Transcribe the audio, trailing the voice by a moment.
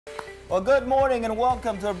Well, good morning and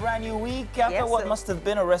welcome to a brand new week. After what must have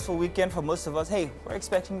been a restful weekend for most of us, hey, we're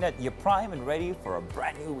expecting that you're prime and ready for a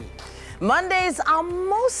brand new week. Mondays are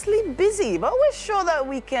mostly busy, but we're sure that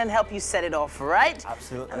we can help you set it off, right?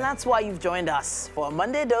 Absolutely. And that's why you've joined us for a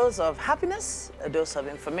Monday dose of happiness, a dose of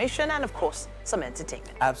information, and of course, some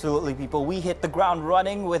entertainment. Absolutely, people. We hit the ground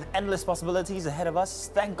running with endless possibilities ahead of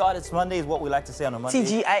us. Thank God it's Monday is what we like to say on a Monday.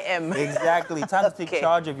 TGIM. Exactly. Time to take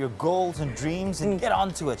charge of your goals and dreams and get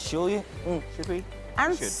on to it, shall you? Should we?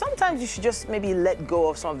 And sometimes you should just maybe let go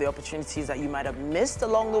of some of the opportunities that you might have missed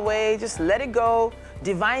along the way. Just let it go.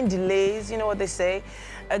 Divine delays, you know what they say.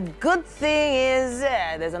 A good thing is,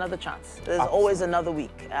 there's another chance. There's always another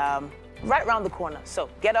week, right around the corner. So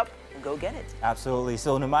get up and go get it. Absolutely.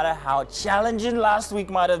 So no matter how challenging last week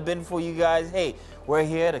might have been for you guys, hey, we're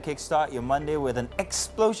here to kickstart your Monday with an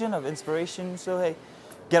explosion of inspiration. So hey,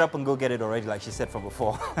 get up and go get it already, like she said from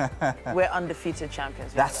before. We're undefeated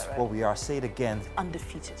champions. That's right? what we are. Say it again.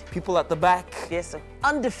 Undefeated. People at the back. Yes, sir.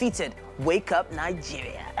 Undefeated. Wake up,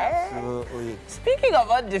 Nigeria. Absolutely. Speaking of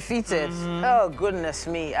undefeated, oh, goodness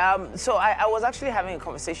me. So I was actually having a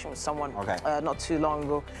conversation with someone not too long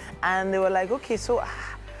ago, and they were like, okay, so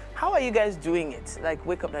how are you guys doing it? Like,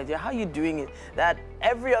 Wake Up Nigeria, how are you doing it? That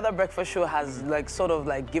every other breakfast show has, like, sort of,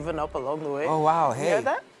 like, given up along the way. Oh, wow. Hey. You heard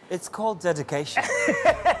that? It's called dedication.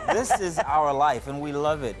 This is our life, and we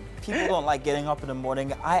love it. People don't like getting up in the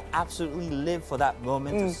morning. I absolutely live for that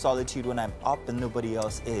moment of solitude when I'm up and nobody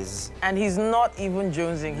else is. And he's not even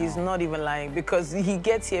jonesing. No. He's not even lying, because he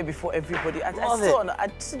gets here before everybody. I still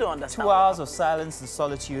don't understand. 2 hours of silence and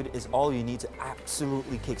solitude is all you need to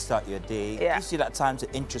absolutely kickstart your day. It gives you that time to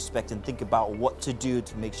introspect and think about what to do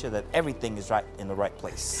to make sure that everything is right in the right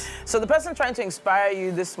place. So the person trying to inspire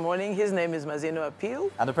you this morning, his name is Mazeno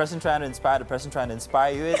Appeal. And the person trying to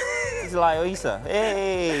inspire you is Laoisa.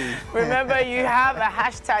 Hey! Remember, you have a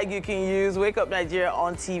hashtag you can use, Wake Up Nigeria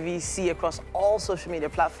on TVC, across all social media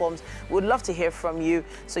platforms. We'd love to hear from you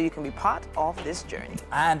so you can be part of this journey.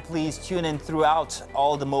 And please tune in throughout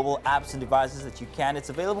all the mobile apps and devices that you can. It's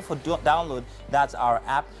available for download. That's our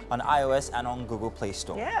app on iOS and on Google Play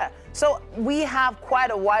Store. Yeah. So we have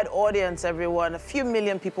quite a wide audience, everyone. A few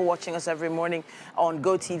million people watching us every morning on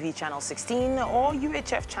GOTV channel 16 or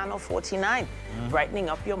UHF channel 49, brightening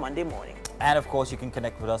up your Monday morning. And of course, you can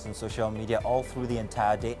connect with us on social media all through the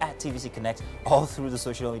entire day at TVC Connect, all through the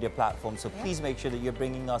social media platforms. So please make sure that you're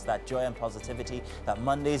bringing us that joy and positivity that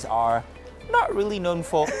Mondays are not really known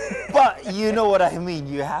for, but you know what I mean.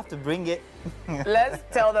 You have to bring it. Let's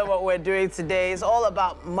tell them what we're doing today. It's all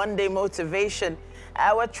about Monday motivation.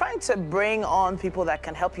 We're trying to bring on people that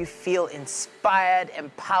can help you feel inspired,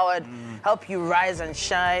 empowered, help you rise and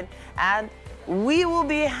shine. And we will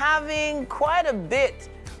be having quite a bit.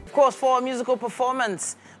 Of course, for a musical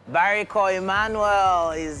performance, Barry Koy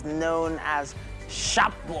Emmanuel is known as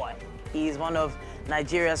Sharp Boy. He's one of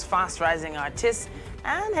Nigeria's fast-rising artists.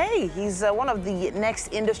 And hey, he's one of the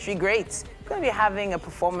next industry greats. We're going to be having a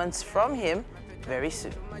performance from him very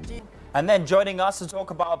soon. And then joining us to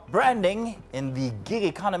talk about branding in the gig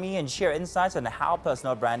economy and share insights on how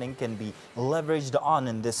personal branding can be leveraged on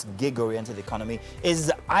in this gig-oriented economy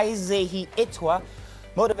is Aizehi Itwa,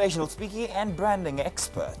 motivational speaker and branding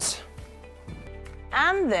expert.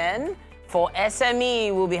 And then for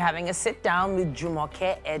SME, we'll be having a sit-down with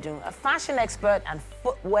Jumoke Edun, a fashion expert and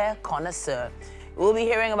footwear connoisseur. We'll be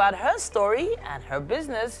hearing about her story and her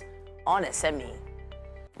business on SME.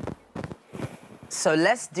 So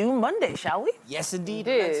let's do Monday, shall we? Yes, indeed.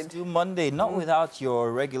 Let's do Monday. Not without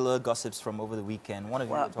your regular gossips from over the weekend. One of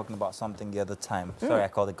you were talking about something the other time. Sorry, I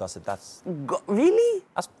called it gossip. That's really?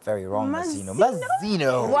 That's very wrong, Mazeno.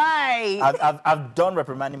 Mazeno. Why? I've done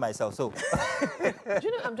reprimanding myself. So. Do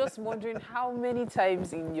you know? I'm just wondering how many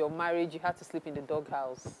times in your marriage you had to sleep in the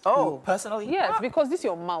doghouse. Oh, personally? Yes, because this is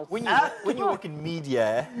your mouth. When you work in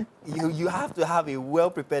media, you have to have a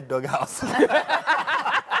well-prepared doghouse.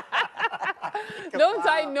 Don't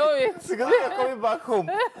I know it? Because you're coming back home,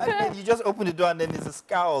 and then you just open the door, and then there's a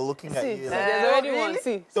scowl looking at you. Like, there's already one.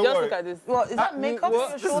 See, just look at this. Well, is that makeup on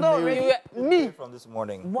your shoulder already? Me from this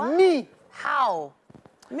morning. What? Me? How?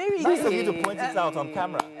 Mary, nice of you to point it out on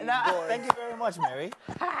camera. Thank you very much, Mary.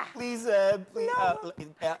 Please,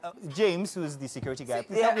 James, who's the security guy,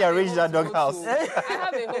 please help me arrange that doghouse. I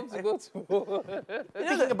have a home to go to.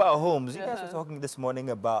 Speaking about homes, you guys were talking this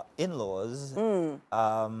morning about in-laws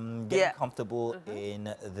getting comfortable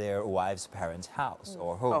in their wives' parents' house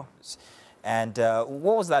or homes. And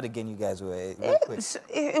what was that again, you guys were?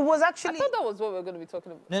 It was actually... I thought that was what we were going to be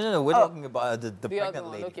talking about. No, we're talking about the pregnant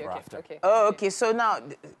lady after. Oh, okay. So now,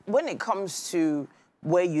 when it comes to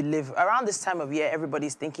where you live. Around this time of year,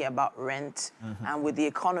 everybody's thinking about rent, and with the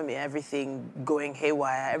economy, everything going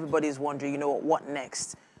haywire, everybody's wondering, you know, what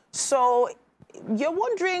next? So you're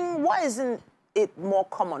wondering, why isn't it more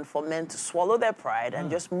common for men to swallow their pride and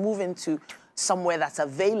just move into somewhere that's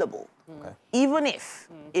available, even if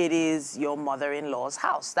it is your mother-in-law's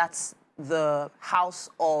house? That's the house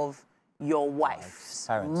of your wife's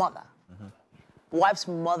mother. Wife's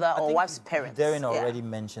mother or wife's parents. Darren already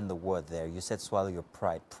mentioned the word there. You said swallow your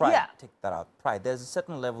pride. Pride, take that out. Pride. There's a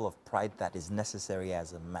certain level of pride that is necessary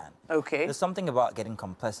as a man. Okay. There's something about getting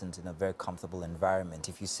complacent in a very comfortable environment.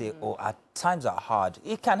 If you say, oh, times are hard,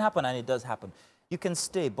 it can happen, and it does happen. You can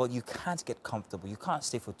stay, but you can't get comfortable. You can't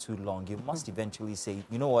stay for too long. You must eventually say,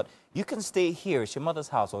 you know what, you can stay here. It's your mother's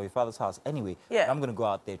house or your father's house anyway. I'm going to go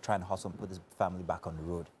out there, try and hustle and put this family back on the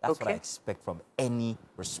road. That's what I expect from any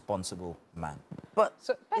responsible man. But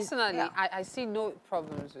so personally, I see no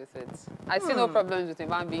problems with it. I see no problems with a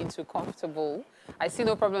man being too comfortable. I see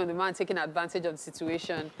no problem with a man taking advantage of the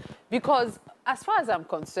situation. Because as far as I'm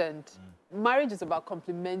concerned, marriage is about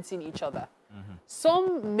complementing each other.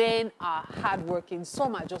 Some men are hardworking,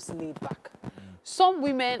 some are just laid back. Some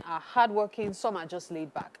women are hardworking, some are just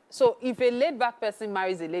laid back. So if a laid back person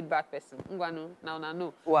marries a laid back person,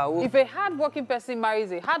 no. Wow. If a hardworking person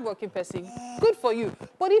marries a hardworking person, good for you.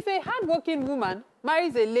 But if a hardworking woman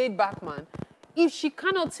marries a laid back man, if she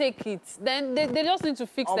cannot take it, then they just need to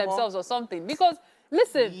fix themselves or something. Because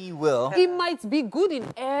listen, he might be good in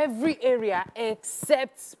every area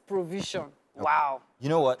except provision. Wow. You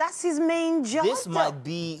know what? That's his main job. This might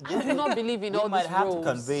be... I do not believe in all these roles. We might have roles.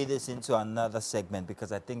 to convey this into another segment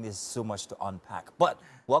because I think there's so much to unpack. But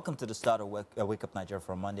welcome to the start of Wake Up Nigeria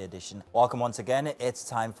for Monday edition. Welcome once again. It's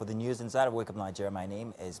time for the news inside of Wake Up Nigeria. My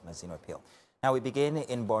name is Mazino Appeal. Now we begin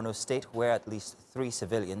in Borno State, where at least 3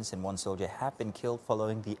 civilians and 1 soldier have been killed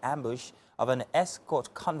following the ambush of an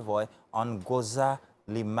escort convoy on Goza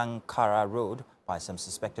Limankara Road by some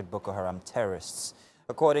suspected Boko Haram terrorists.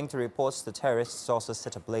 According to reports, the terrorists also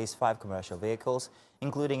set ablaze 5 commercial vehicles,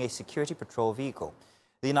 including a security patrol vehicle.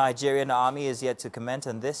 The Nigerian army is yet to comment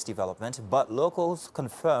on this development, but locals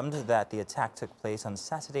confirmed that the attack took place on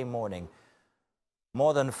Saturday morning.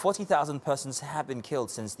 More than 40,000 persons have been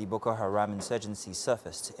killed since the Boko Haram insurgency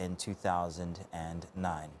surfaced in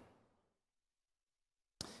 2009.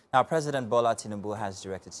 Now, President Bola Tinubu has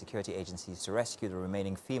directed security agencies to rescue the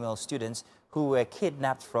remaining female students who were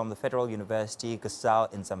kidnapped from the Federal University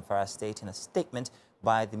Gusau in Zamfara State in a statement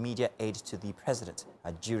by the media aide to the president,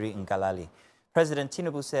 Ajuri Ngalali. President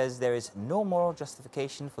Tinubu says there is no moral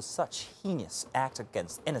justification for such heinous act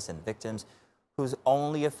against innocent victims whose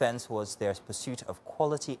only offense was their pursuit of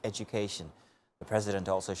quality education. The president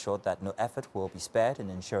also showed that no effort will be spared in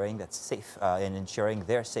ensuring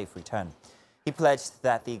their safe return. He pledged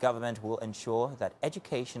that the government will ensure that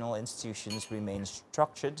educational institutions remain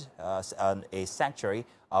structured as a sanctuary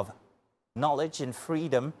of knowledge and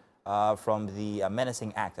freedom from the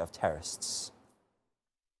menacing act of terrorists.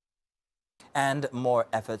 And more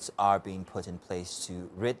efforts are being put in place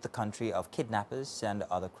to rid the country of kidnappers and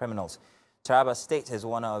other criminals. Taraba State is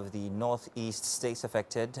one of the northeast states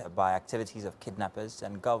affected by activities of kidnappers,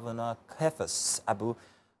 and Governor Kefas Abu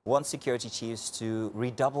wants security chiefs to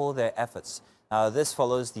redouble their efforts. This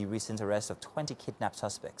follows the recent arrest of 20 kidnapped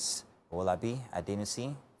suspects. Olabi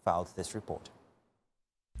Adenusi filed this report.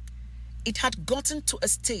 It had gotten to a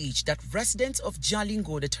stage that residents of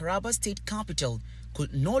Jalingo, the Taraba state capital,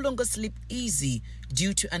 could no longer sleep easy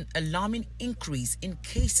due to an alarming increase in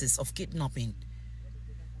cases of kidnapping.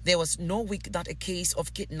 There was no week that a case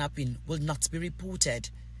of kidnapping will not be reported.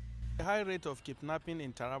 The high rate of kidnapping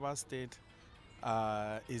in Taraba state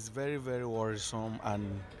is very, very worrisome,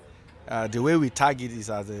 and the way we target is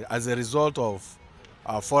as a result of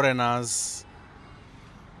foreigners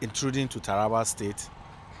intruding to Taraba state,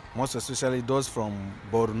 most especially those from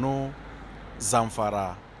Borno,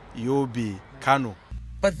 Zamfara, Yobe, Kano.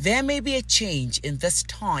 But there may be a change in this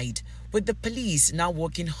tide, with the police now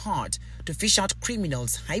working hard to fish out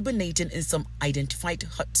criminals hibernating in some identified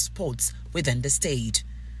hotspots within the state.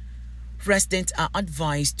 Residents are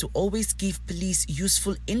advised to always give police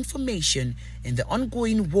useful information in the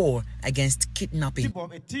ongoing war against kidnapping.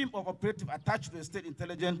 A team of operatives attached to the State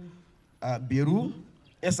Intelligence Bureau,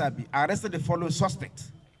 SIB, arrested the following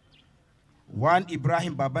suspects. 1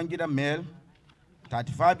 Ibrahim Babangida, male,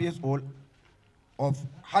 35 years old, of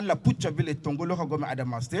Hala Pucha village, Tongo local government,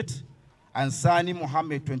 Adamawa State, and Sani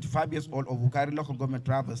Mohammed, 25 years old, of Bukari local government,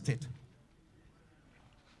 Taraba State.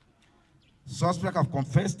 Suspects have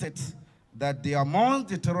confessed that they are among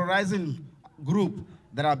the terrorizing group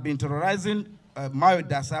that have been terrorizing Mayo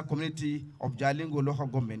Dasa community of Jalingo local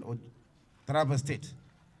government, or Taraba State.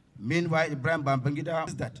 Meanwhile, Ibrahim Babangida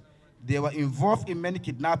says that they were involved in many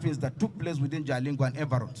kidnappings that took place within Jalingo and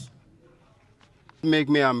environs.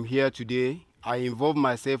 I'm here today. I involved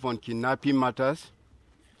myself on kidnapping matters,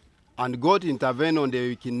 and God intervened on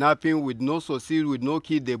the kidnapping with no succeed, with no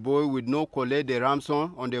kill the boy, with no collect the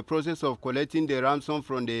ransom. On the process of collecting the ransom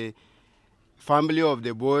from the family of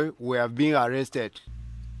the boy, we have been arrested.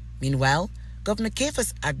 Meanwhile, Governor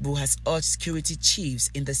Kefas Agbo has urged security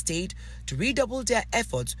chiefs in the state to redouble their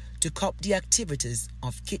efforts to curb the activities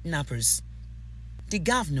of kidnappers. The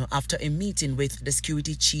governor, after a meeting with the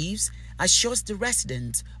security chiefs, assures the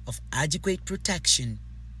residents of adequate protection.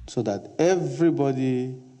 So that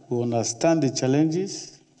everybody will understand the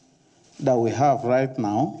challenges that we have right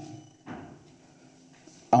now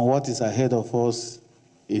and what is ahead of us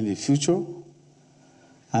in the future,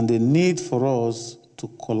 and the need for us to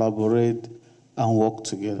collaborate and work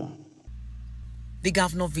together. The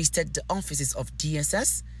governor visited the offices of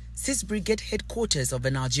DSS, 6th Brigade headquarters of the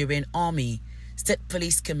Nigerian Army, State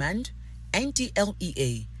Police Command,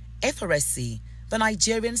 NDLEA, FRSC, the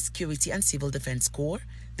Nigerian Security and Civil Defense Corps,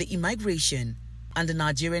 the Immigration, and the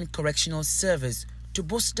Nigerian Correctional Service to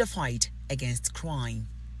boost the fight against crime.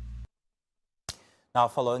 Now,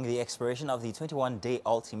 following the expiration of the 21-day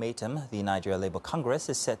ultimatum, the Nigeria Labour Congress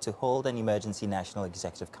is set to hold an emergency National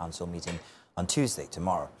Executive Council meeting on Tuesday,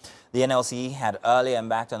 tomorrow. The NLC had earlier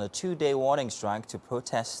embarked on a 2-day warning strike to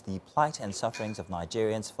protest the plight and sufferings of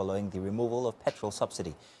Nigerians following the removal of petrol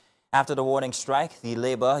subsidy. After the warning strike, the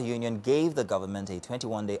Labour Union gave the government a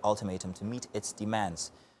 21-day ultimatum to meet its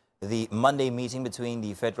demands. The Monday meeting between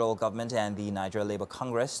the federal government and the Nigeria Labour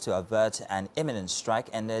Congress to avert an imminent strike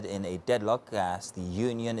ended in a deadlock as the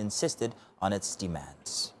union insisted on its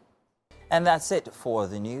demands. And that's it for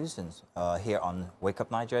the news and here on Wake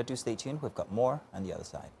Up Nigeria. Do stay tuned. We've got more on the other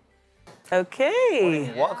side.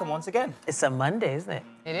 Okay. Welcome once again. It's a Monday, isn't it?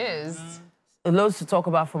 It is. Loads to talk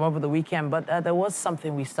about from over the weekend, but there was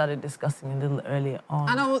something we started discussing a little earlier on.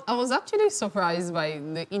 And I was actually surprised by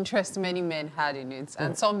the interest many men had in it.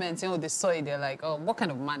 And some men, you know, they saw it, they're like, oh, what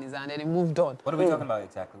kind of man is that? And then they moved on. What are we talking about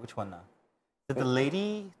exactly? Which one now? Is it the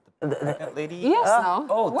lady? The pregnant lady? Yes, now.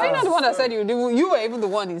 Oh, why not the one that said you were even the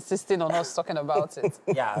one insisting on us talking about it?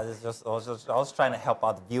 Yeah, I was trying to help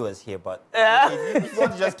out the viewers here, but if you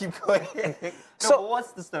want to just keep going. So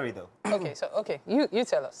what's the story though? Okay, you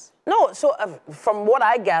tell us. No, so from what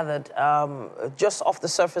I gathered, just off the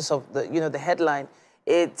surface of the headline,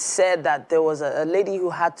 it said that there was a lady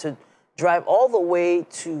who had to drive all the way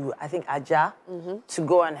to, I think, Aja to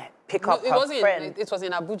go and pick up her friend. It was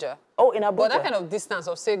in Abuja. Oh, in Abuja. But that kind of distance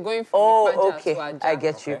of, say, going from Abuja to Aja. I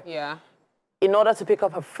get you. Yeah. In order to pick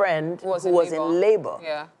up her friend who was in labor.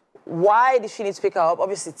 Yeah. Why did she need to pick her up?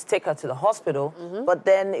 Obviously, to take her to the hospital. But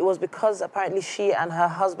then it was because apparently she and her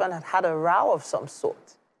husband had a row of some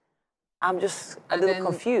sort. I'm just a little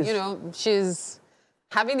confused. You know, she's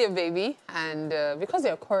having a baby, and because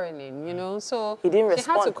they're quarreling, you know, so he didn't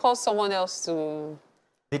respond. She had to call someone else to...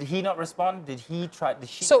 Did he not respond? Did she try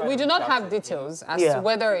So we do not have details as to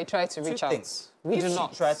whether he tried to reach out. We do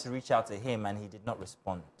not. If she tried to reach out to him and he did not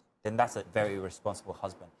respond, then that's a very irresponsible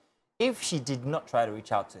husband. If she did not try to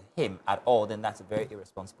reach out to him at all, then that's a very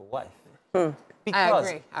irresponsible wife. Because I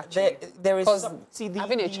agree, actually. there is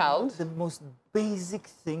having a child, the most basic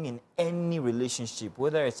thing in any relationship,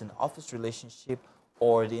 whether it's an office relationship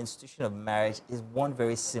or the institution of marriage, is one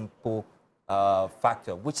very simple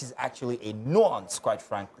factor, which is actually a nuance, quite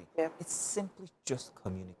frankly. Yeah. It's simply just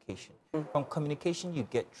communication. From communication, you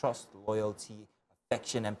get trust, loyalty,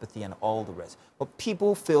 affection, empathy, and all the rest. But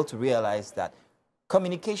people fail to realize that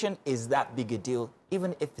communication is that big a deal,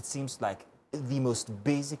 even if it seems like the most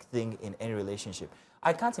basic thing in any relationship.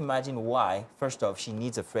 I can't imagine why, first off, she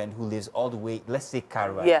needs a friend who lives all the way, let's say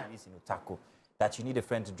Cairo, yeah. She lives in Utako, that you need a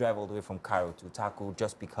friend to drive all the way from Cairo to Utako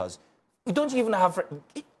just because you don't even have...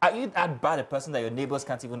 Are you that bad a person that your neighbors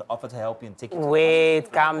can't even offer to help you and take you to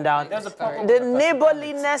Wait, calm down. There's a problem. The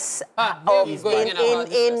neighborliness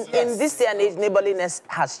in this day and age, neighborliness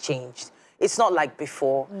has changed. It's not like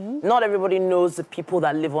before. Not everybody knows the people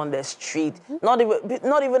that live on their street. Not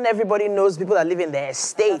even everybody knows people that live in their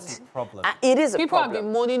estate. That's a problem. It is a problem. People have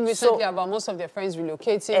been moaning recently about most of their friends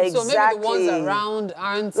relocating. Exactly. So maybe the ones around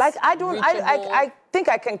aren't like I think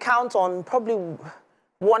I can count on probably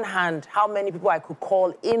one hand how many people I could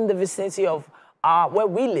call in the vicinity of where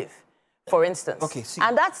we live, for instance. Okay, see.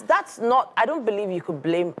 And that's not, I don't believe you could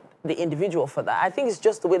blame the individual for that. I think it's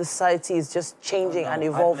just the way the society is just changing and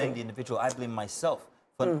evolving. I blame the individual. I blame myself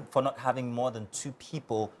for not having more than 2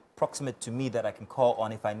 people proximate to me that I can call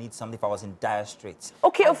on if I need something, if I was in dire straits.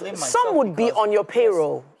 Okay, I blame some myself would be because, on your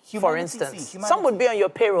payroll, yes, for humanity, instance. see, Some would be on your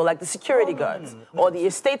payroll, like the security No, guards no. or the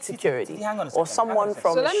estate security, Hang on a or second, someone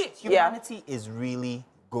from. So let me- Humanity is really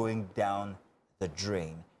going down the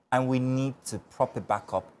drain, and we need to prop it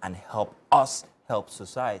back up and help us help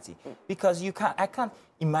society. Because I can't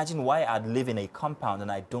imagine why I'd live in a compound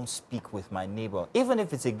and I don't speak with my neighbor, even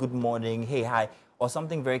if it's a good morning, hey, hi, or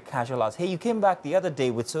something very casual as, hey, you came back the other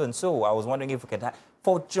day with so-and-so. I was wondering if we could have,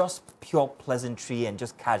 for just pure pleasantry and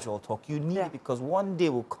just casual talk. You need it because one day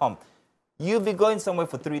will come. You'll be going somewhere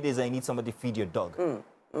for 3 days and you need somebody to feed your dog.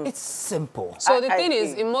 It's simple. So the thing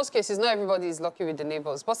is, in most cases, not everybody is lucky with the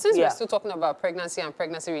neighbors. But since Yeah. we're still talking about pregnancy and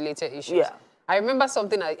pregnancy-related issues, Yeah. I remember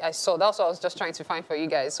something I saw. That's what I was just trying to find for you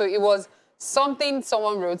guys. So it was something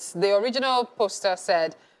someone wrote. The original poster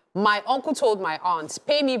said, my uncle told my aunt,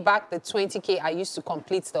 pay me back the 20K I used to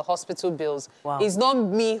complete the hospital bills. Wow. It's not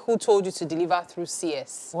me who told you to deliver through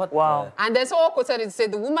CS. What Wow. And then someone quoted it,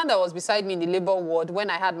 said, the woman that was beside me in the labor ward when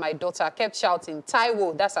I had my daughter kept shouting,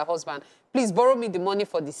 Taiwo, that's her husband, please borrow me the money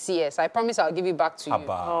for the CS. I promise I'll give it back to you.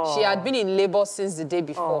 Abba. She had been in labor since the day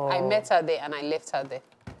before. I met her there and I left her there.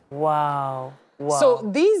 Wow. Wow. So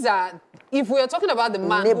these are, if we are talking about the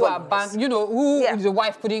man who Neighborliness. abandoned, you know, who Yeah. the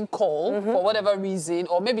wife couldn't call for whatever reason,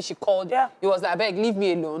 or maybe she called, Yeah. he was like, beg, leave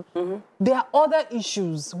me alone. There are other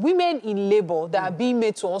issues. Women in labor that are being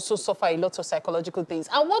made to also suffer a lot of psychological things.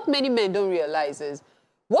 And what many men don't realize is,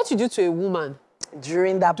 what you do to a woman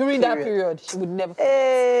during that period, she would never forget.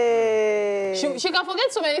 Hey. She can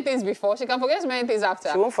forget so many things before, she can forget so many things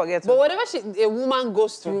after. She won't forget. But whatever a woman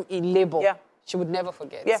goes through in labor, Yeah. she would never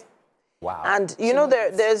forget. Yeah. Wow. And you know,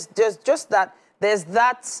 there's just that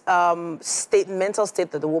mental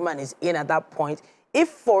state that the woman is in at that point. If,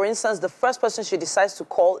 for instance, the first person she decides to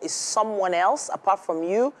call is someone else apart from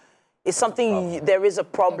you, it's something there is a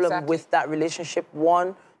problem with that relationship.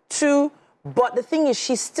 1, 2. But the thing is,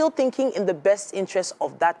 she's still thinking in the best interest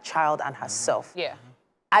of that child and herself. Yeah.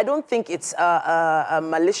 I don't think it's a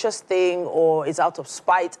malicious thing or it's out of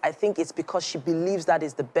spite. I think it's because she believes that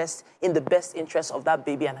is in the best interest of that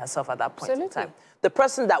baby and herself at that point in time. The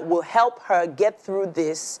person that will help her get through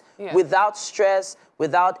this without stress,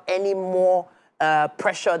 without any more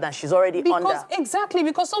pressure than she's already under. Exactly,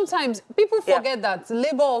 because sometimes people forget that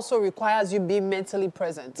labor also requires you being mentally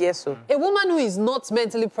present. Yes, sir. A woman who is not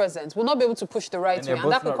mentally present will not be able to push the right way,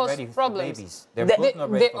 and that could cause problems. They're both not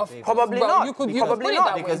ready for babies. Probably Well, not. you could Probably put it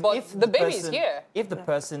not. that way, but the baby is here. If the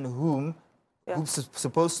person who's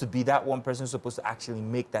supposed to be that one person who's supposed to actually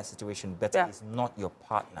make that situation better is not your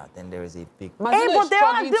partner, then there is a big Mazino is there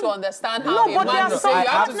are struggling to understand how No, but there are some you have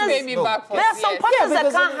to partners. pay me back for There are some CS. partners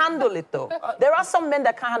that can't handle it, though. There are some men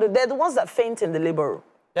that can't handle it. They're the ones that faint in the labor room.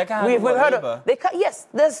 They can't We've handle heard labor. of. They can, yes,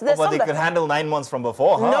 there's But some they that could handle 9 months from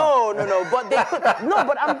before, huh? No, but they could. No,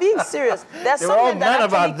 but I'm being serious. There's They some were all men that mad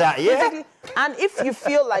about actually that, yeah? physically- And if you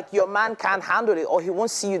feel like your man can't handle it or he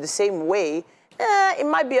won't see you the same way, it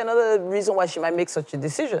might be another reason why she might make such a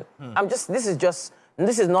decision. This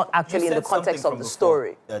is not actually in the context of the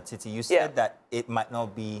story. Titi, you said that it might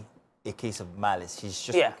not be a case of malice. She's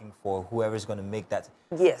just looking for whoever's going to make that.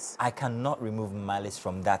 Yes. I cannot remove malice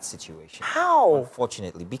from that situation. How?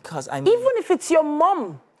 Unfortunately, because I mean... Even if it's your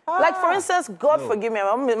mom. Like, for instance, God forgive me,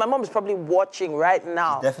 my mom is probably watching right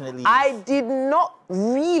now. She definitely is. I did not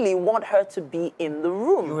really want her to be in the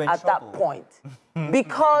room at that point.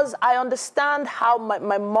 Because I understand how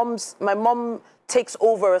my mom takes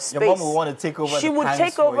over a space. Your mom would want to take over She the would times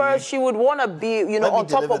take for over, you. she would want to be, on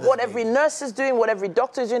top of what every nurse is doing, what every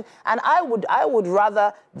doctor is doing. And I would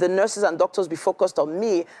rather the nurses and doctors be focused on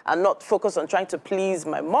me and not focused on trying to please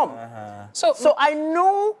my mom. So I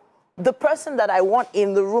know the person that I want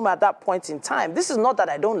in the room at that point in time. This is not that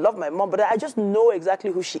I don't love my mom, but I just know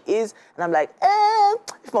exactly who she is. And I'm like,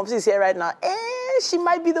 if Mom is here right now, she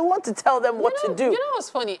might be the one to tell them what to do. You know what's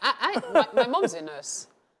funny? My mom's a nurse.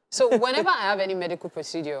 So whenever I have any medical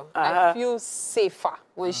procedure, I feel safer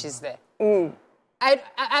when she's there.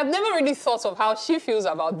 I've never really thought of how she feels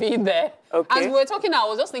about being there. Okay. As we were talking now, I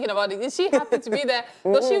was just thinking about it. Is she happy to be there?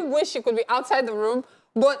 Does she wish she could be outside the room?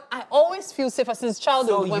 But I always feel safer since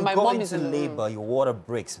childhood when my mom is in the room. So you go into labor, your water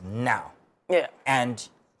breaks now. Yeah. And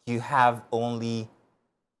you have only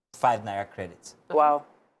 5 Naira credits. Wow.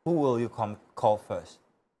 Who will you call first?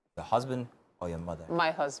 Your husband or your mother?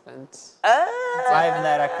 My husband. 5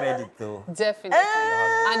 Naira credit though. Definitely.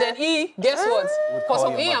 And then guess what? Because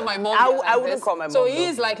of and my mom. I wouldn't call my mom. So he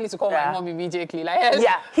is likely to call my mom immediately. Like,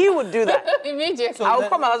 yeah, he would do that. Immediately. I would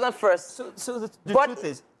call my husband first. So the truth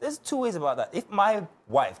is, there's 2 ways about that. If my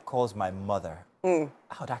wife calls my mother, I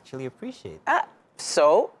would actually appreciate it.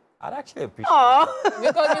 So I'd actually appreciate it.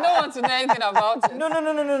 Because you don't want to know anything about it. No. Not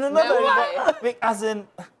Then why? as in,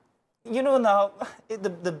 you know now,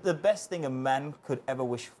 the best thing a man could ever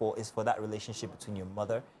wish for is for that relationship between your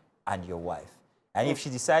mother and your wife. And if she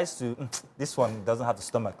decides to, this one doesn't have the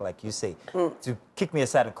stomach, like you say, to kick me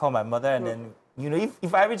aside and call my mother, and then, you know,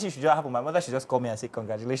 if everything should just happen, my mother should just call me and say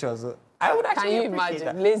congratulations. I would actually appreciate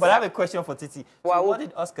that. Listen. But I have a question for Titi. Wow. So what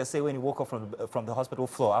did Oscar say when he woke up from the hospital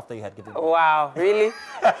floor after you had given birth? Wow, really?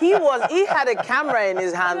 He had a camera in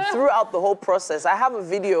his hand throughout the whole process. I have a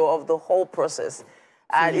video of the whole process.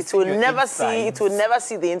 And he's it will seen your never insides.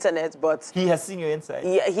 see the internet, but He has seen your inside.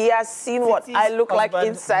 he has seen what Titi's I look like husband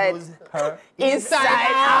inside. knows her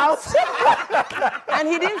Inside out. And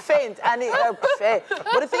he didn't faint. And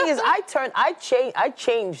but the thing is, I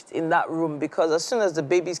changed in that room because as soon as the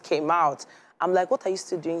babies came out, I'm like, what are you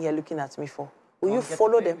still doing here looking at me for? Will you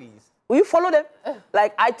follow them? Will you follow them?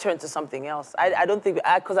 Like, I turned to something else. I don't think,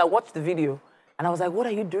 because I watched the video. And I was like, what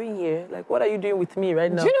are you doing here? Like, what are you doing with me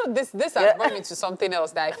right now? Do you know, this has brought me to something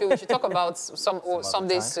else that I feel we should talk about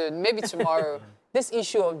someday soon, maybe tomorrow. This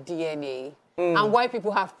issue of DNA and why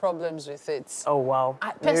people have problems with it. Oh, wow.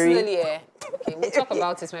 I, personally, okay, we'll talk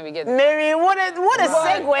about it when we get there. Mary, what a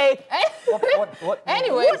segue. What?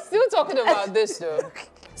 Anyway, still talking about this though.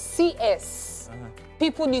 CS.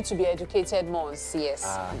 People need to be educated more on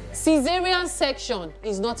CS. Caesarean section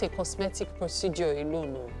is not a cosmetic procedure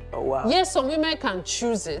alone. No. Oh, wow. Yes, some women can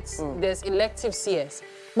choose it. There's elective CS.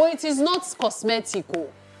 But it is not cosmetic.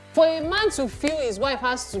 For a man to feel his wife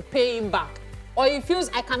has to pay him back, or he feels,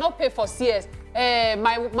 I cannot pay for CS,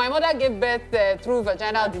 my mother gave birth through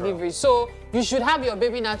vaginal delivery, so you should have your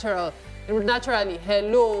baby naturally.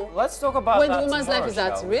 Hello. Let's talk about when that the woman's tomorrow, life is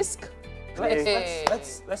at shall we? risk.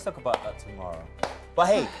 Let's talk about that tomorrow. But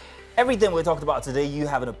hey, everything we talked about today, you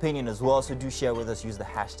have an opinion as well, so do share with us. Use the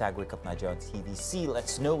hashtag WakeUpNigeria on TVC.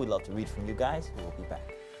 Let's know. We'd love to read from you guys. We'll be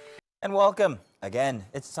back. And welcome again.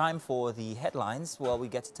 It's time for the headlines. Well, we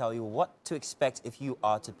get to tell you what to expect if you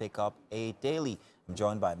are to pick up a daily. I'm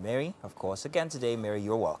joined by Mary, of course. Again today, Mary,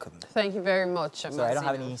 you're welcome. Thank you very much. So I don't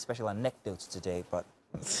have any special anecdotes today, but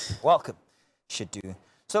welcome. Should do.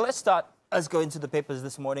 So let's start. Let's go into the papers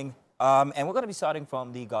this morning. And we're going to be starting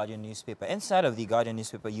from the Guardian newspaper. Inside of the Guardian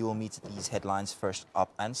newspaper, you will meet these headlines first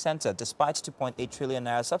up and center. Despite 2.8 trillion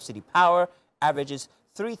naira subsidy, power averages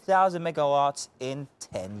 3,000 megawatts in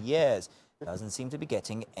 10 years. Doesn't seem to be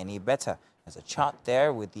getting any better. There's a chart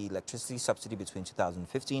there with the electricity subsidy between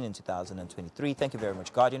 2015 and 2023. Thank you very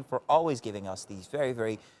much, Guardian, for always giving us these very,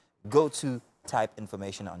 very go-to type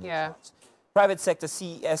information on your charts. Private sector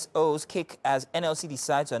CSOs kick as NLC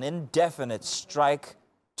decides on indefinite strike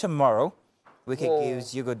tomorrow. Wicket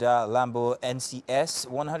gives Yugoda Lambo NCS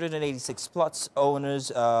 186 plots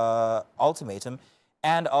owners ultimatum.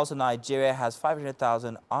 And also Nigeria has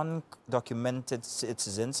 500,000 undocumented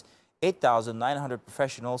citizens, 8,900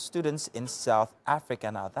 professional students in South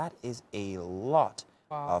Africa. Now that is a lot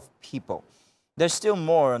of people. There's still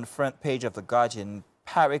more on the front page of the Guardian.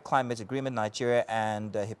 Paris Climate Agreement, Nigeria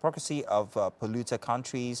and hypocrisy of polluter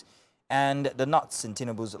countries, and the nuts in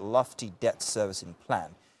Tinubu's lofty debt servicing plan.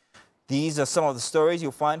 These are some of the stories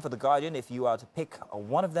you'll find for The Guardian if you are to pick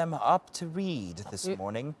one of them up to read this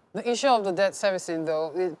morning. The issue of the debt servicing,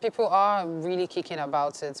 though, people are really kicking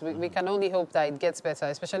about it. We can only hope that it gets better,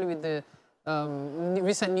 especially with the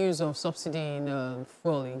recent news of subsidy in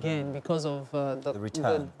fuel again because of the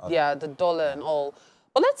return the dollar and all.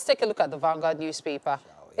 But let's take a look at the Vanguard newspaper.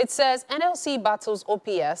 It says NLC battles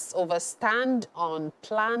OPS over stand on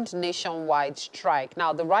planned nationwide strike.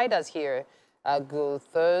 Now, the riders here go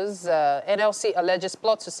Thursday. NLC alleges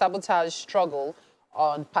plot to sabotage struggle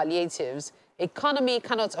on palliatives. Economy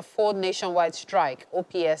cannot afford nationwide strike.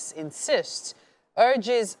 OPS insists.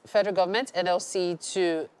 Urges federal government, NLC,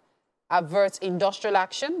 to avert industrial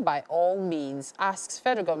action by all means. Asks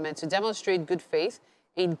federal government to demonstrate good faith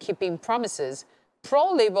in keeping promises.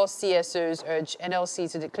 Pro-Labour CSOs urge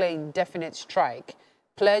NLC to declare indefinite strike.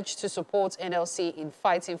 Pledge to support NLC in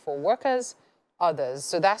fighting for workers, others.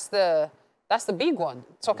 So that's the big one.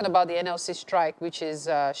 Talking about the NLC strike, which is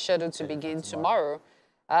scheduled to begin tomorrow.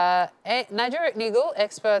 Nigeria legal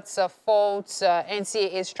experts fault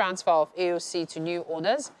NCAA's transfer of AOC to new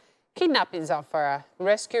owners. Kidnapping Zamfara.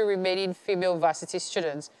 Rescue remaining female varsity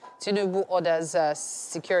students. Tinubu orders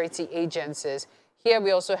security agencies. Here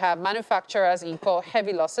we also have manufacturers incur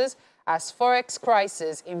heavy losses as forex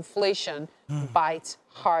crisis, inflation bite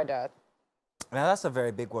harder. Now, that's a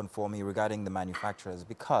very big one for me regarding the manufacturers,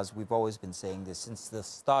 because we've always been saying this since the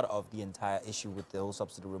start of the entire issue with the whole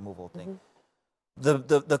subsidy removal thing.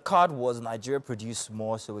 The card was Nigeria produce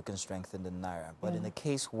more so we can strengthen the Naira. But in the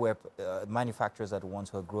case where manufacturers are the ones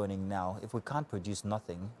who are growing now, if we can't produce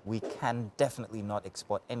nothing, we can definitely not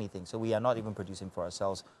export anything. So we are not even producing for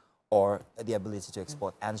ourselves or the ability to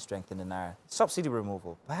export and strengthen the Naira. Subsidy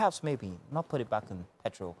removal, perhaps maybe not put it back in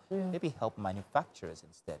petrol, maybe help manufacturers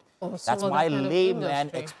instead. That's my layman,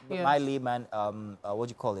 what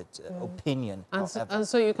do you call it, opinion. And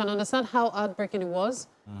so you can understand how heartbreaking it was.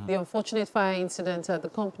 The unfortunate fire incident at the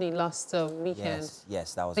company last weekend.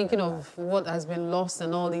 Yes, that was thinking of what has been lost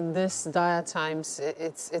and all in this dire times.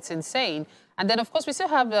 It's insane. And then, of course, we still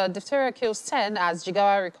have diphtheria kills 10 as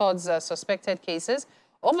Jigawa records suspected cases.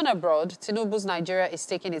 Home and abroad, Tinubu's Nigeria is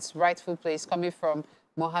taking its rightful place, coming from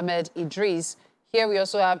Mohammed Idris. Here we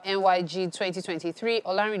also have NYG 2023.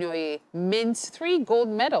 Olarinoye mints 3 gold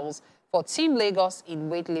medals for Team Lagos in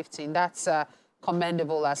weightlifting. That's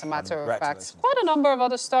commendable, as a matter of fact. Quite a number of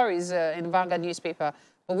other stories in the Vanguard newspaper,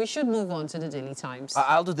 but we should move on to the Daily Times.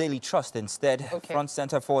 I'll do Daily Trust instead. Okay. Front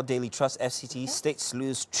center for Daily Trust, FCT. States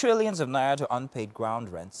lose trillions of naira to unpaid ground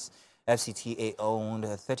rents. FCTA owned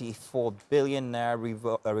 34 billion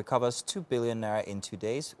naira, recovers 2 billion naira in 2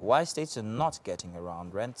 days. Why states are not getting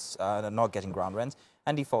ground rents,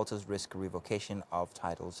 and defaulters risk revocation of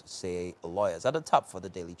titles, say lawyers. At the top for the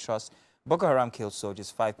Daily Trust, Boko Haram killed soldiers,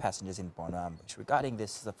 5 passengers in Borno ambush. Regarding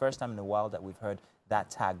this, it's the first time in a while that we've heard that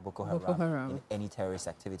tag Boko Haram in any terrorist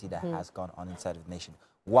activity that has gone on inside of the nation.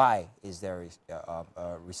 Why is there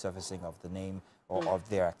a resurfacing of the name or of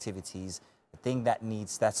their activities? I think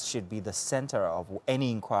that should be the center of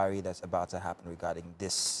any inquiry that's about to happen regarding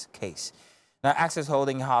this case. Now, Access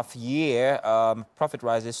Holding half-year profit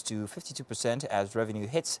rises to 52% as revenue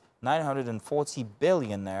hits 940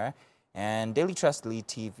 billion naira. And Daily Trust lead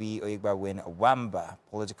TV Oyigba win Wamba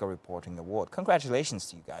Political Reporting Award. Congratulations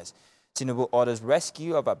to you guys. Tinubu orders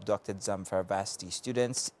rescue of abducted Zamfara Varsity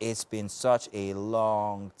students. It's been such a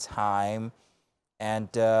long time. And,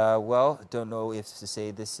 well, don't know if to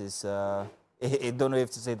say this is... don't know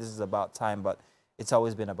if to say this is about time, but it's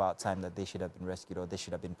always been about time that they should have been rescued, or they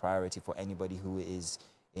should have been priority for anybody who is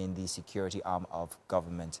in the security arm of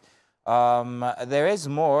government. There is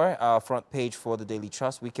more. Front page for the Daily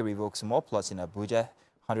Trust. Wike revokes more plots in Abuja.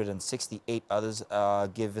 168 others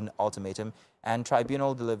given ultimatum. And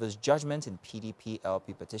tribunal delivers judgment in PDP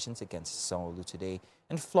LP petitions against Sanwo-Olu today.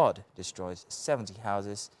 And flood destroys 70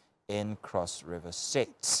 houses in Cross River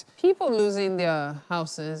State. People losing their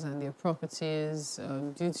houses and their properties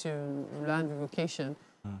due to land revocation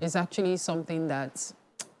is actually something that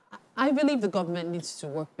I believe the government needs to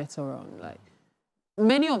work better on. Like,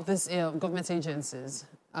 many of these government agencies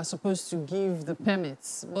are supposed to give the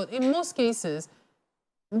permits, but in most cases,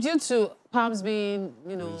 due to palms being,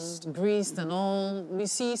 greased and all, we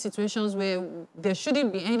see situations where there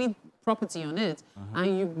shouldn't be any property on it,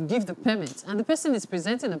 and you give the permit, and the person is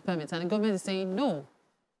presenting a permit, and the government is saying no.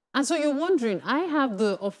 And so you're wondering, I have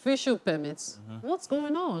the official permits. What's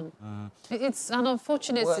going on? It's an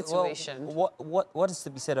unfortunate situation. What is to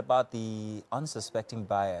be said about the unsuspecting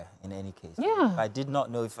buyer in any case? Yeah. If I did not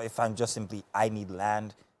know, if I'm just simply, I need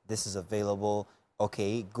land, this is available,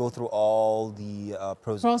 okay, go through all the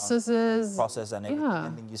process and everything,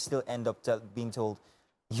 and then you still end up being told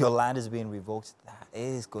your land is being revoked. That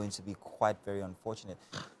is going to be quite very unfortunate.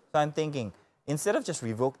 So I'm thinking, instead of just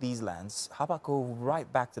revoke these lands, how about go right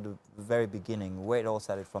back to the very beginning where it all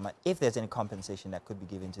started from, and if there's any compensation that could be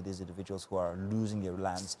given to these individuals who are losing their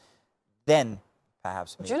lands, then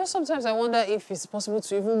perhaps maybe. Do you know, sometimes I wonder if it's possible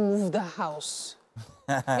to even move the house,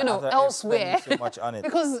 elsewhere. So much on it.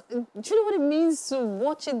 Because do you know what it means to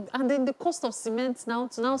watch it, and then the cost of cement now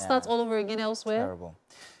start all over again elsewhere? Terrible.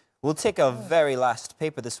 We'll take a very last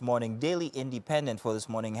paper this morning. Daily Independent for this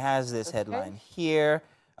morning has this headline here.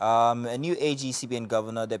 A new AG CBN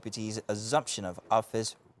governor deputy's assumption of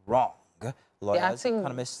office wrong. Lawyers,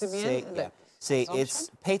 economists say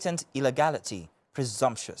it's patent illegality,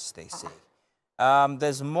 presumptuous, they say.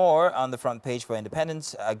 There's more on the front page for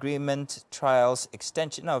Independence. Agreement trials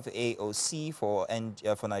extension of AOC for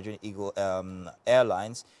Nigerian Eagle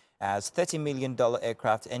Airlines as $30 million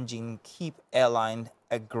aircraft engine keep airline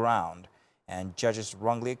aground. And judges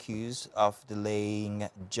wrongly accused of delaying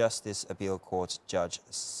justice, appeal court judge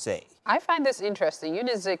say. I find this interesting.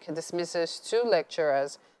 UNIZIC dismisses 2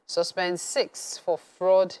 lecturers, suspends 6 for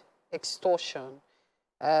fraud extortion.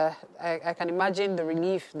 I can imagine the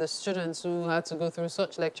relief the students who had to go through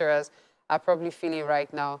such lecturers are probably feeling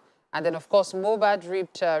right now. And then, of course, Mohbad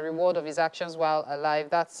reaped reward of his actions while alive.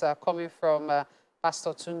 That's coming from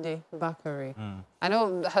Pastor Tunde Bakare. I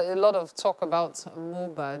know a lot of talk about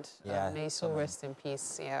Mohbad. May so rest in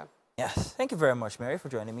peace. Yeah. Yes, thank you very much, Mary, for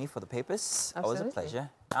joining me for the papers. Absolutely. Always a pleasure.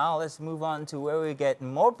 Now let's move on to where we get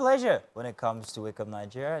more pleasure when it comes to Wake Up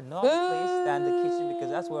Nigeria. No place than the kitchen, because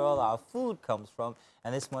that's where all our food comes from.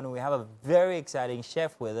 And this morning we have a very exciting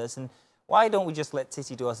chef with us. And why don't we just let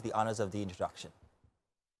Titi do us the honors of the introduction?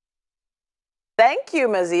 Thank you,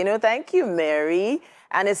 Mazino. Thank you, Mary.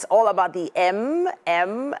 And it's all about the M,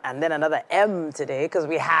 and then another M today, because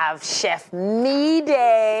we have Chef Mide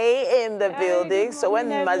in the building. So when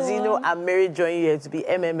Mazino and Mary join you, it's to be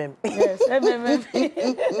MMM. Yes, MMM.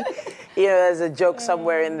 You know, there's a joke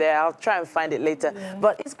somewhere in there. I'll try and find it later. Yeah.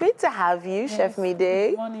 But it's great to have you, yes. Chef Mide.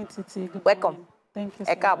 Good morning, Titi. Good Welcome. Morning. Thank you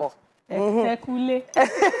so much.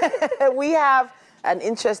 We have an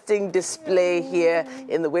interesting display here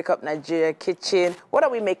in the Wake Up Nigeria kitchen. What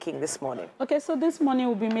are we making this morning? Okay, so this morning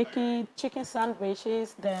we'll be making chicken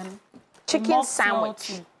sandwiches, then chicken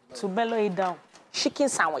sandwich to bellow it down. Chicken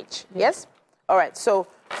sandwich, yes? All right, so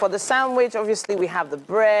for the sandwich, obviously we have the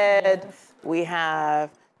bread, yes. We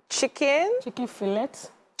have chicken. Chicken fillet.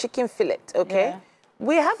 Chicken fillet, okay. Yeah.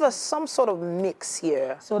 We have some sort of mix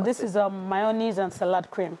here. So this is mayonnaise and salad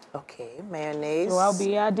cream. Okay, mayonnaise. So I'll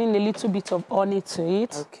be adding a little bit of honey to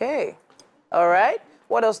it. Okay. All right.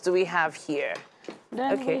 What else do we have here?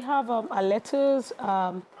 Then we have our lettuce,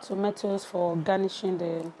 tomatoes for garnishing the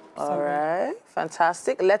sandwich. All right.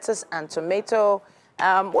 Fantastic. Lettuce and tomato.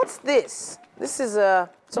 What's this? This is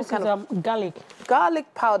some kind of garlic.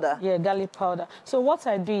 Garlic powder. Yeah, garlic powder. So what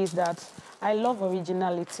I do is that I love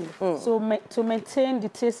originality. So to maintain the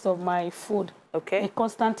taste of my food, a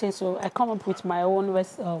constant taste, so I come up with my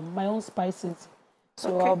own spices.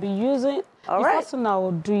 So I'll be using. The first thing I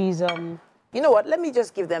will do is you know what? Let me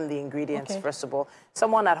just give them the ingredients first of all.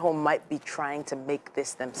 Someone at home might be trying to make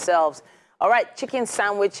this themselves. All right, chicken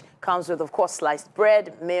sandwich comes with, of course, sliced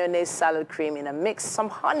bread, mayonnaise, salad cream in a mix, some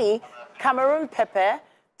honey, Cameroon pepper,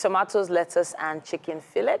 tomatoes, lettuce, and chicken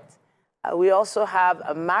fillet. We also have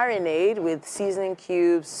a marinade with seasoning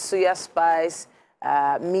cubes, suya spice,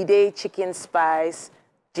 Mide chicken spice,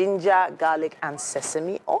 ginger, garlic, and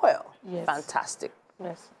sesame oil. Yes. Fantastic.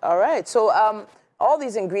 Yes. All right. So all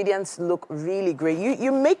these ingredients look really great.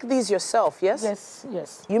 You make these yourself, yes? Yes,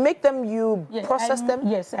 yes. You make them, you process them?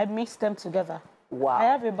 Yes, I mix them together. Wow. I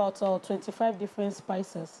have about 25 different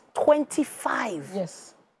spices. 25?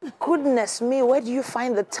 Yes. Goodness me, where do you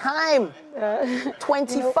find the time? 25.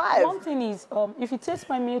 You know, one thing is, if you taste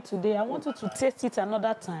my meal today, I want you to taste it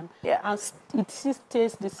another time. Yeah. And it still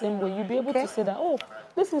tastes the same way. You'll be able to say that, oh,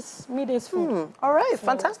 this is Mide's food. All right, so,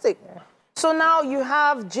 fantastic. Yeah. So now you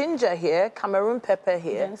have ginger here, Cameroon pepper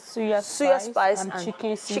here, suya spice and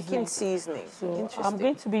chicken seasoning. So I'm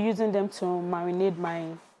going to be using them to marinate my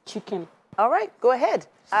chicken. All right, go ahead.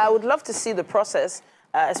 I would love to see the process,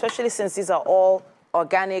 especially since these are all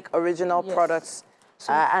organic, original products.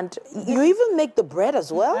 So, and you even make the bread as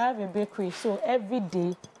well? I have a bakery, so every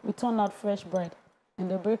day we turn out fresh bread in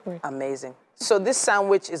the bakery. Amazing. So this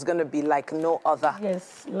sandwich is going to be like no other.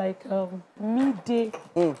 Yes, like midday.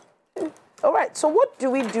 All right, so what do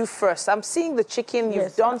we do first? I'm seeing the chicken,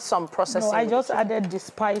 you've done some processing. No, I just added the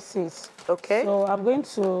spices. Okay. So I'm going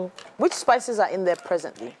to... Which spices are in there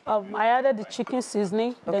presently? I added the chicken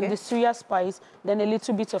seasoning, then the suya spice, then a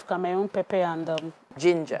little bit of Cameroon pepper and...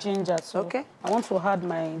 ginger. Ginger, so I want to add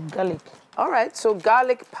my garlic. All right, so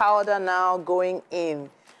garlic powder now going in.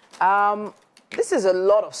 This is a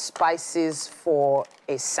lot of spices for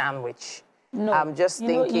a sandwich. No, I'm just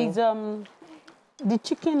thinking... the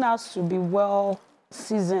chicken has to be well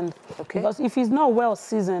seasoned. Okay. Because if it's not well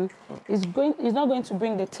seasoned, it's not going to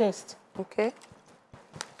bring the taste. Okay.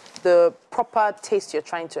 The proper taste you're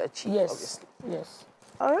trying to achieve, obviously. Yes.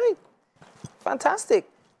 All right. Fantastic.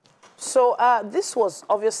 So this was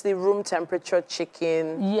obviously room temperature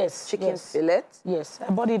chicken. Yes. Chicken fillet. Yes.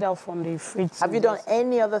 I bought it out from the fridge. Have you done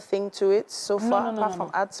any other thing to it so far, apart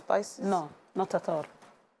from add spices? No, not at all.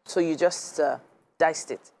 So you just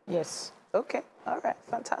diced it? Yes. Okay. All right.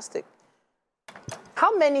 Fantastic.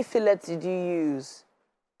 How many fillets did you use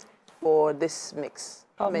for this mix?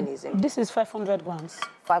 How many is it? This is 500 grams.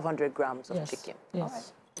 500 grams of chicken. Yes. All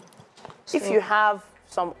right. So if you have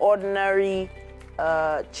some ordinary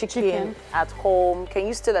chicken at home, can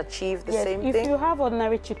you still achieve the same thing? If you have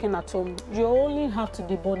ordinary chicken at home, you only have to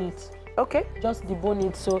debone it. Okay. Just debone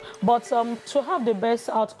it. So, but to have the best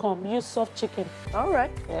outcome, use soft chicken. All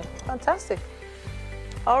right. Yeah. Fantastic.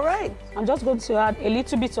 All right. I'm just going to add a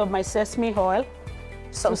little bit of my sesame oil.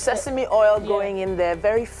 Some sesame oil going in there.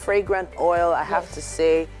 Very fragrant oil, I have to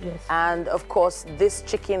say. Yes. And of course, this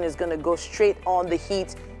chicken is going to go straight on the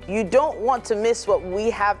heat. You don't want to miss what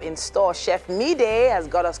we have in store. Chef Mide has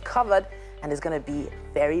got us covered and is going to be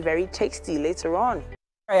very, very tasty later on.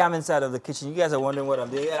 I am inside of the kitchen. You guys are wondering what I'm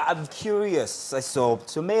doing. I'm curious. So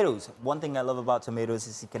tomatoes. One thing I love about tomatoes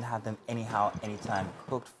is you can have them anyhow, anytime.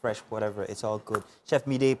 Cooked, fresh, whatever. It's all good. Chef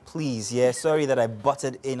Mide, please. Yeah, sorry that I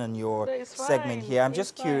butted in on your segment here. I'm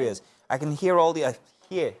just curious. I can hear all the...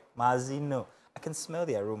 Mazino. I can smell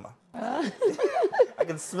the aroma. I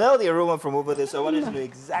can smell the aroma from over there, so I wanted to know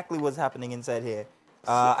exactly what's happening inside here.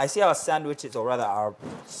 I see our sandwiches, or rather our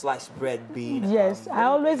sliced bread being... Yes, I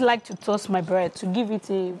always like to toast my bread to give it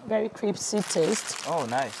a very crispy taste. Oh,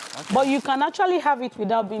 nice. Okay. But you can actually have it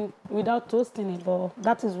without toasting it, but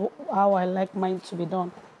that is how I like mine to be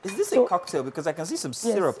done. Is this a cocktail? Because I can see some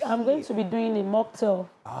syrup. Yes, I'm going to be doing a mocktail,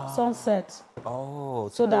 sunset. Oh.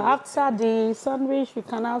 So that after the sandwich, you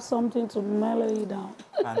can have something to mellow it down.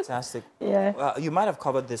 Fantastic. Yeah. Well, you might have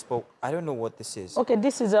covered this, but I don't know what this is. Okay,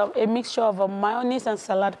 this is a mixture of mayonnaise and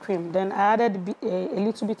salad cream. Then I added a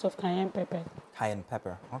little bit of cayenne pepper. Cayenne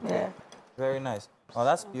pepper. Okay. Yeah. Very nice. Oh,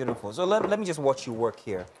 that's beautiful. So let me just watch you work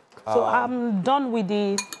here. So I'm done with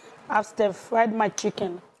I've stir-fried my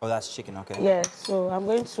chicken. Oh, that's chicken, okay. Yeah, so I'm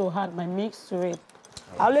going to add my mix to it.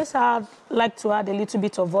 I always like to add a little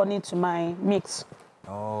bit of honey to my mix.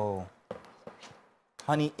 Oh.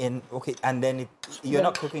 Honey in, okay, and then you're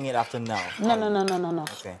not cooking it after now? No.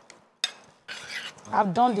 Okay.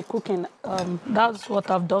 I've done the cooking. That's what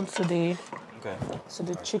I've done to the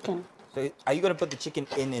chicken. So are you going to put the chicken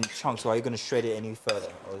in chunks, or are you going to shred it any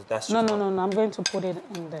further? Or is that No, I'm going to put it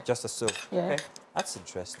in there. Just a soup? Yeah. Okay, that's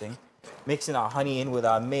interesting. Mixing our honey in with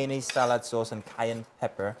our mayonnaise, salad sauce, and cayenne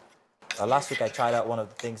pepper. Last week I tried out one of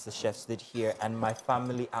the things the chefs did here, and my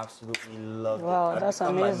family absolutely loved it. Wow, that's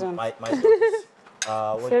amazing. My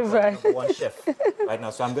favorite. one chef right now,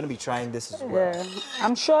 so I'm going to be trying this as well. Yeah,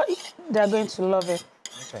 I'm sure they're going to love it.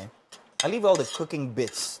 Okay. I leave all the cooking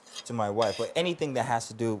bits to my wife, but anything that has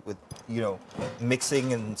to do with, you know,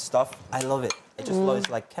 mixing and stuff, I love it. I just love it. It's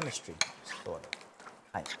like chemistry, sort of.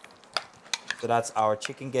 Kind of. So that's our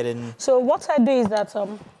chicken getting... So what I do is that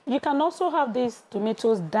you can also have these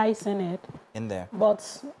tomatoes diced in it. In there.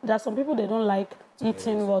 But there are some people, they don't like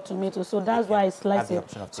eating raw tomatoes. So that's why I slice it.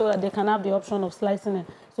 So that they can have the option of slicing it.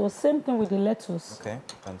 So same thing with the lettuce. Okay,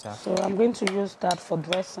 fantastic. So I'm going to use that for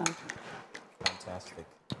dressing. Fantastic.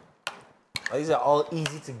 These are all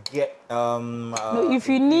easy to get. If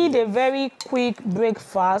you need a very quick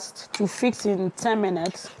breakfast to fix in 10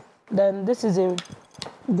 minutes, then this is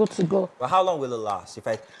good to go. Well, how long will it last? If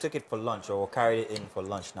I took it for lunch or carried it in for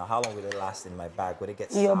lunch, now how long will it last in my bag? Would it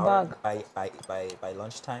get in your sour bag by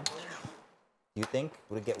lunchtime? Do you think?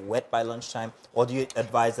 Would it get wet by lunchtime? Or do you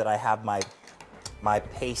advise that I have my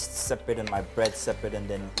paste separate and my bread separate, and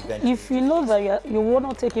then eventually... If you know that you want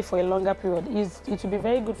to take it for a longer period, it will be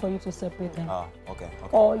very good for you to separate them. Oh, okay.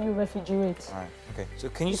 Or you refrigerate. All right, okay. So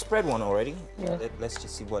can you spread one already? Yeah. Let's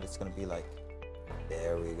just see what it's going to be like.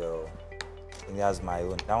 There we go. I think that's my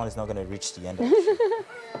own. That one is not going to reach the end of the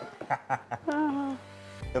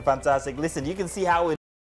show. Fantastic. Listen, you can see how it...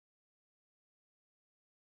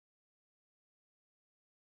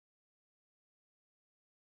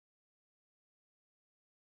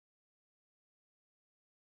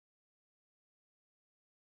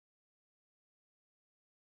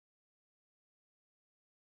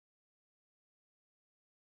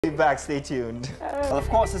 Back, stay tuned. Well, of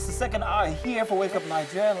course, it's the second hour here for Wake Up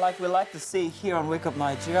Nigeria, and like we like to say here on Wake Up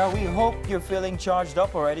Nigeria, we hope you're feeling charged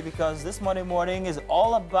up already, because this Monday morning is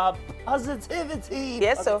all about positivity.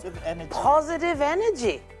 Yes, positive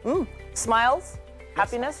energy. Smiles,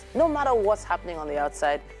 happiness. No matter what's happening on the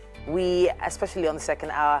outside, we, especially on the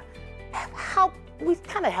second hour, we've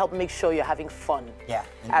kind of helped make sure you're having fun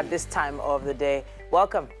at this time of the day.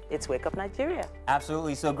 Welcome. It's Wake Up Nigeria.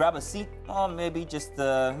 Absolutely. So grab a seat, or maybe just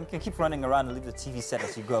you can keep running around and leave the TV set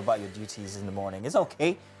as you go about your duties in the morning. It's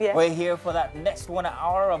okay. Yeah. We're here for that next 1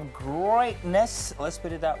 hour of greatness. Let's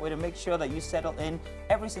put it that way, to make sure that you settle in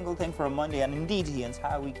every single thing for a Monday, and indeed the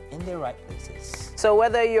entire week, in the right places. So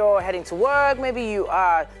whether you're heading to work, maybe you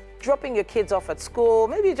are dropping your kids off at school,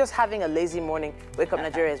 maybe you're just having a lazy morning, Wake Up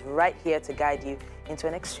Nigeria is right here to guide you into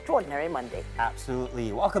an extraordinary Monday.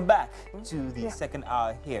 Absolutely. Welcome back to the second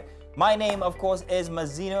hour here. My name, of course, is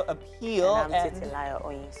Mazino Appeal. And I'm Titilayo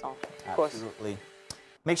Oyinson. Absolutely.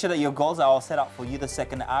 Make sure that your goals are all set out for you the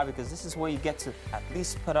second hour, because this is where you get to at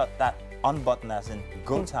least put out that on button, as in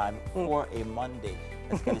go time for a Monday.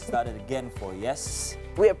 Let's get it started again for you. Yes.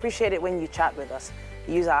 We appreciate it when you chat with us.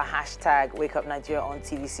 Use our hashtag Wake Up Nigeria on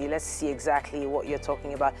TVC. Let's see exactly what you're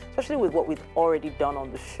talking about, especially with what we've already done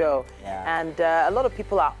on the show. Yeah. And a lot of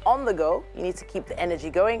people are on the go. You need to keep the energy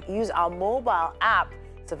going. Use our mobile app.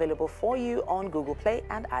 It's available for you on Google Play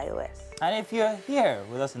and iOS. And if you're here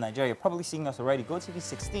with us in Nigeria, you're probably seeing us already. GOTV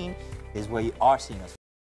 16 is where you are seeing us.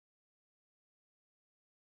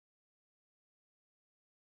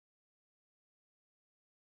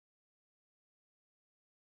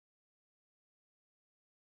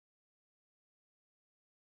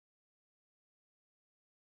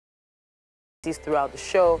 throughout the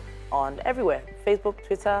show on everywhere. Facebook,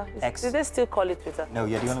 Twitter. X. Do they still call it Twitter? No,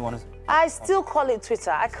 you're the only one. I still call it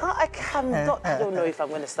Twitter. I don't know if I'm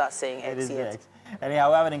going to start saying X yet. X.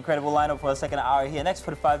 Anyhow, we have an incredible lineup for the second hour here. Next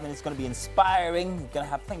 45 minutes is going to be inspiring. You're going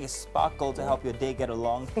to have plenty of sparkle to help your day get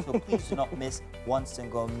along. So please do not miss one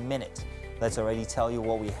single minute. Let's already tell you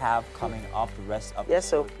what we have coming up the rest of the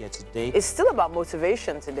show here today. It's still about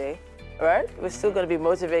motivation today, right? We're still going to be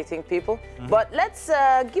motivating people. But let's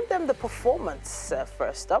give them the performance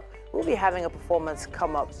first up. We'll be having a performance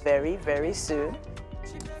come up very, very soon.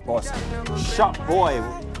 Of course, Sharp Boy.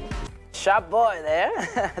 Sharp Boy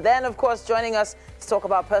there. Then, of course, joining us to talk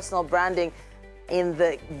about personal branding in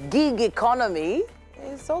the gig economy.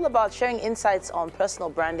 It's all about sharing insights on personal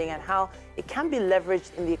branding and how it can be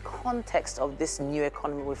leveraged in the context of this new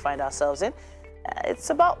economy we find ourselves in. It's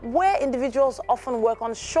about where individuals often work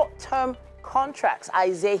on short-term contracts.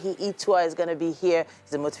 Aizehi Itua is going to be here.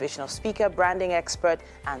 He's a motivational speaker, branding expert,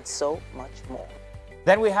 and so much more.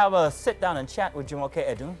 Then we have a sit down and chat with Jumoke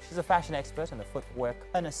Edun. She's a fashion expert and a footwear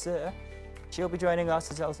connoisseur. She'll be joining us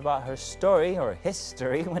to tell us about her story or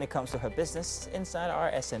history when it comes to her business inside our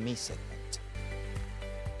SME segment.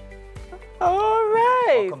 All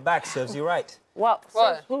right. Welcome back, serves you right. What?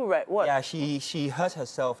 Who right? What? Yeah, she hurt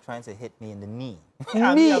herself trying to hit me in the knee. Me?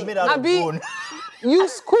 I'm made out of bone. You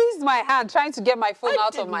squeezed my hand trying to get my phone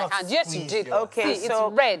out of my hand. Yes, you did. Okay, see, so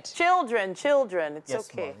it's red. Children, it's Yes,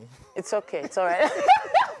 okay. mommy. It's okay. It's all right.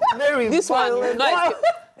 Very This one,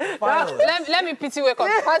 violent. let me pity wake up.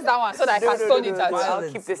 Pass that one so that I can stone it at I'll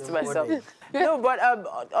you. keep this to myself. No, but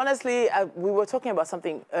honestly, we were talking about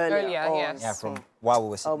something earlier. Yes. Yeah, from while we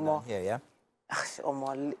were sitting down here, yeah?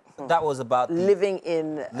 That was about living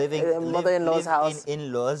in mother-in-law's house. In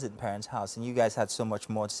in-laws and parents' house, and you guys had so much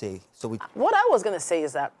more to say. So What I was going to say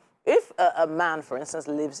is that if a man, for instance,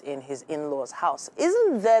 lives in his in-laws' house,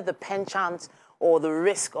 isn't there the penchant or the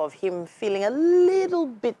risk of him feeling a little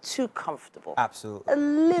bit too comfortable? Absolutely. A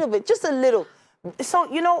little bit, just a little. So,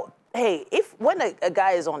 you know, hey, when a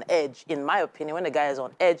guy is on edge, in my opinion, when a guy is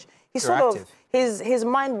on edge, he's sort of, his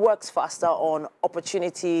mind works faster on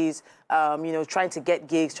opportunities, you know, trying to get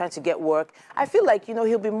gigs, trying to get work. I feel like, you know,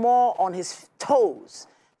 he'll be more on his toes,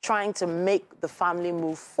 trying to make the family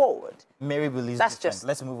move forward. Mary believes that's different. just,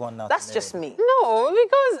 let's move on now. That's just me. No,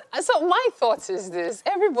 because, so my thought is this.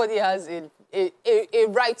 Everybody has a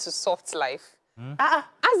right to soft life. As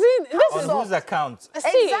in, this is on whose account?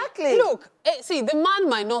 See, exactly. Look, see, the man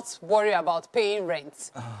might not worry about paying rent,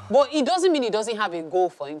 but it doesn't mean he doesn't have a goal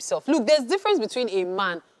for himself. Look, there's difference between a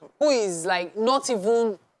man who is like not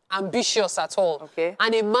even ambitious at all,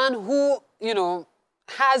 and a man who, you know,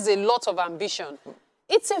 has a lot of ambition.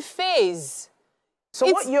 It's a phase. So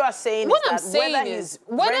what you are saying is that whether he's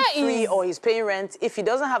rent-free or he's paying rent, if he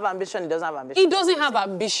doesn't have ambition, he doesn't have ambition. He doesn't have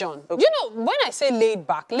ambition. Okay. You know, when I say laid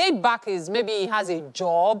back is maybe he has a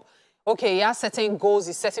job, okay, he has certain goals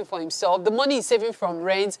he's setting for himself. The money he's saving from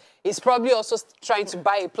rent is probably also trying to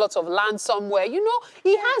buy a plot of land somewhere. You know,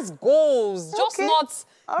 he has goals, just not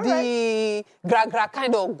the gra-gra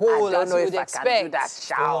kind of goal as you would expect. I don't know if I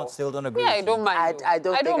can do that, Still don't agree. Yeah, I don't mind. I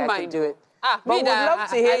don't think I can do it. But we'd love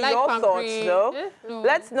to hear your thoughts, though. Yeah, no.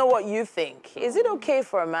 Let's know what you think. Is it okay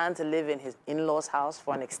for a man to live in his in-laws' house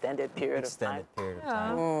for an extended period of time?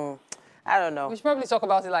 I don't know. We should probably talk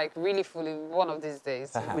about it like really fully one of these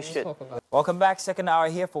days. We should. Welcome back. Second hour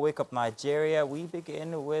here for Wake Up Nigeria. We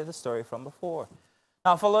begin with a story from before.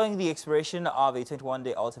 Now, following the expiration of a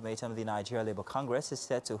 21-day ultimatum, the Nigeria Labour Congress is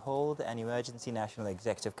set to hold an emergency National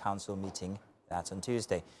Executive Council meeting. That's on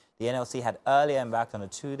Tuesday. The NLC had earlier embarked on a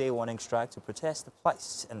 2-day warning strike to protest the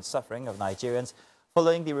plight and suffering of Nigerians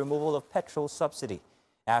following the removal of petrol subsidy.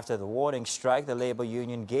 After the warning strike, the Labour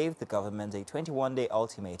Union gave the government a 21-day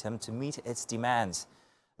ultimatum to meet its demands.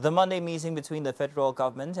 The Monday meeting between the federal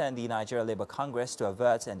government and the Nigeria Labour Congress to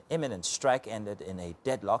avert an imminent strike ended in a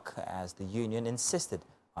deadlock as the union insisted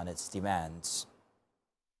on its demands.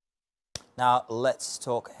 Now, let's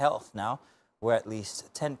talk health now, where at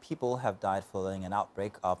least 10 people have died following an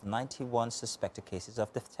outbreak of 91 suspected cases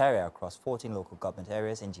of diphtheria across 14 local government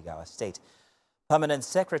areas in Jigawa State. Permanent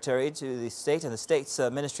Secretary to the state and the state's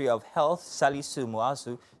Ministry of Health, Salisu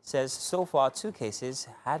Muazu, says so far 2 cases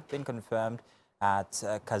had been confirmed at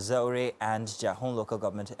Kazaure and Jahun local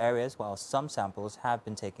government areas, while some samples have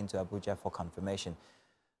been taken to Abuja for confirmation.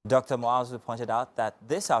 Dr. Muazu pointed out that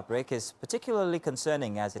this outbreak is particularly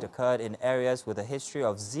concerning as it occurred in areas with a history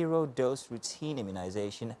of zero-dose routine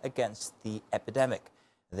immunization against the epidemic.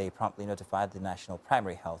 They promptly notified the National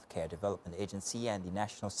Primary Health Care Development Agency and the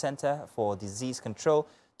National Center for Disease Control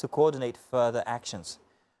to coordinate further actions.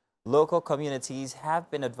 Local communities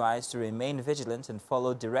have been advised to remain vigilant and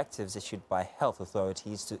follow directives issued by health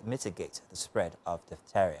authorities to mitigate the spread of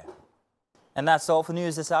diphtheria. And that's all for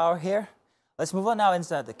news this hour here. Let's move on now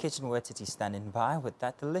inside the kitchen where Titi's standing by with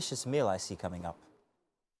that delicious meal I see coming up.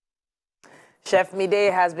 Chef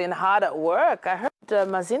Mide has been hard at work. I heard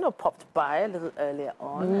Mazino popped by a little earlier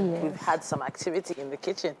on. And we've had some activity in the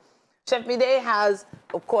kitchen. Chef Mide has,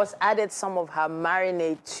 of course, added some of her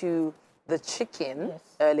marinade to the chicken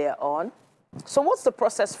earlier on. So what's the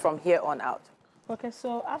process from here on out? Okay,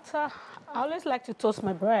 so after, I always like to toast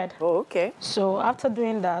my bread. Oh, okay. So after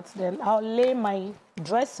doing that, then I'll lay my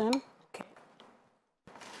dressing. Okay.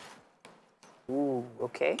 Ooh,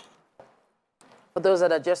 okay. For those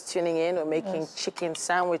that are just tuning in, we're making chicken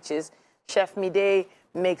sandwiches. Chef Mide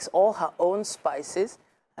makes all her own spices,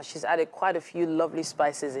 and she's added quite a few lovely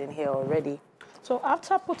spices in here already. So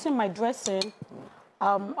after putting my dressing,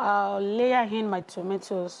 I'll layer in my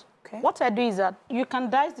tomatoes. Okay. What I do is that you can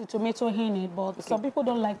dice the tomato in it, but some people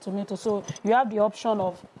don't like tomato, so you have the option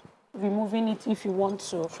of removing it if you want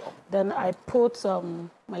to. Then I put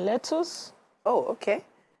my lettuce. Oh, okay.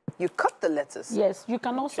 You cut the lettuce? Yes, you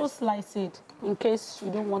can also slice it in case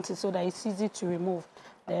you don't want it so that it's easy to remove.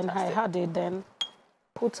 Then I had it, then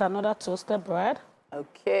put another toasted bread.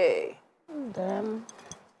 Okay. Then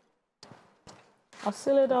I'll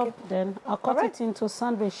seal it up, then I'll cut it into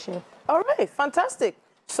sandwich shape. All right, fantastic.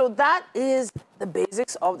 So that is the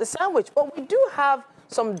basics of the sandwich. But we do have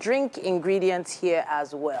some drink ingredients here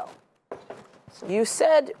as well. You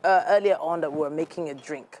said earlier on that we're making a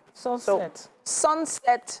drink. Sunset. So,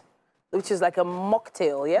 sunset, which is like a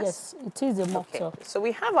mocktail, yes? Yes, it is a mocktail. Okay. So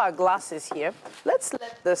we have our glasses here. Let's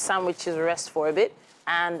let the sandwiches rest for a bit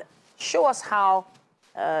and show us how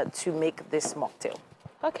to make this mocktail.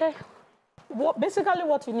 Okay. Basically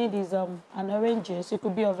what you need is an orange juice. It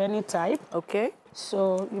could be of any type. Okay.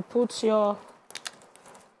 So you put your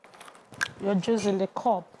juice in the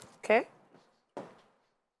cup. Okay.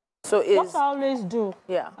 So what I always do,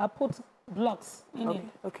 I put blocks in it.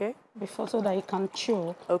 Okay. Before so that it can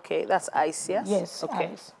chill. Okay, that's ice, yes? Yes, okay.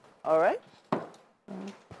 ice. All right.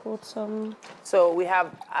 Put some. So we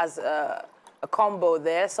have as a combo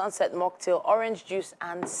there, sunset mocktail, orange juice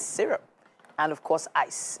and syrup. And of course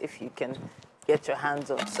ice, if you can get your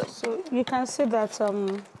hands on some. So you can see that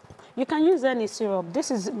you can use any syrup.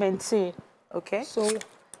 This is menthe. Okay. So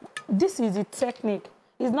this is the technique.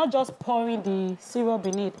 It's not just pouring the syrup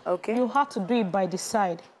in it. Okay. You have to do it by the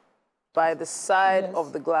side. By the side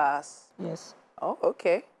of the glass? Yes. Oh,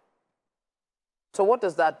 okay. So what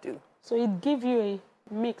does that do? So it gives you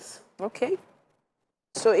a mix. Okay.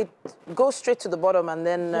 So it goes straight to the bottom and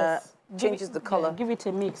then changes the color? Yeah, give it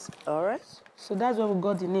a mix. All right. So that's where we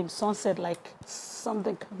got the name, sunset, like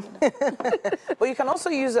something coming out. But you can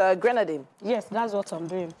also use grenadine. Yes, that's what I'm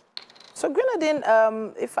doing. So grenadine,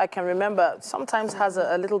 if I can remember, sometimes has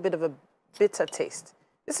a little bit of a bitter taste.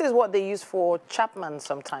 This is what they use for Chapman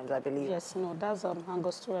sometimes, I believe. Yes, no, that's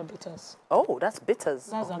Angostura bitters. Oh, that's bitters.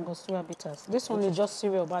 That's Angostura bitters. This one is just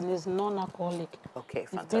syrup and it's non-alcoholic. Okay,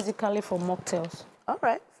 fantastic. It's basically for mocktails. All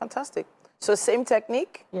right, fantastic. So same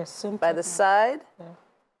technique? Yes, same By the side? Yeah.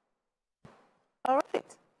 All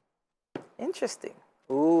right. Interesting.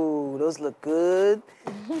 Ooh, those look good.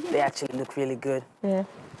 They actually look really good. Yeah.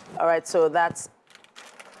 All right, so that's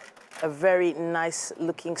a very nice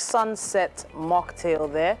looking sunset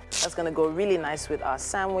mocktail there. That's gonna go really nice with our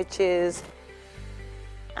sandwiches.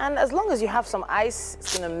 And as long as you have some ice,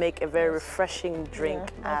 it's gonna make a very refreshing drink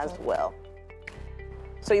as well.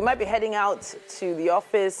 So you might be heading out to the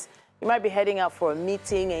office, you might be heading out for a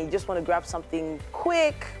meeting and you just wanna grab something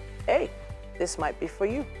quick. Hey, this might be for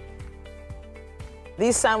you.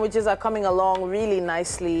 These sandwiches are coming along really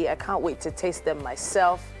nicely. I can't wait to taste them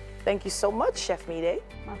myself. Thank you so much, Chef Mide.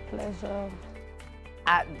 My pleasure.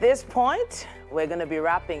 At this point, we're going to be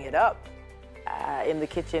wrapping it up in the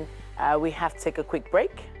kitchen. We have to take a quick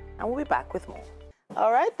break, and we'll be back with more.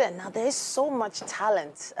 All right, then. Now, there's so much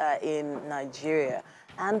talent in Nigeria,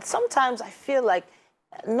 and sometimes I feel like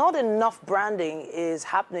not enough branding is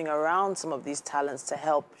happening around some of these talents to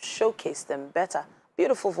help showcase them better.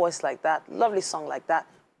 Beautiful voice like that, lovely song like that.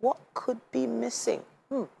 What could be missing?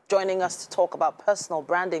 Joining us to talk about personal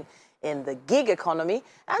branding in the gig economy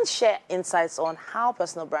and share insights on how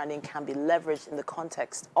personal branding can be leveraged in the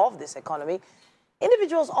context of this economy.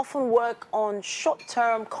 Individuals often work on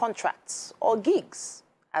short-term contracts or gigs,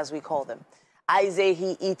 as we call them.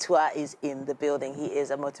 Aizehi Itua is in the building. He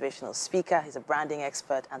is a motivational speaker, he's a branding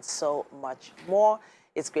expert, and so much more.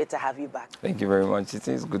 It's great to have you back. Thank you very much. It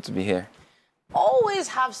is good to be here. always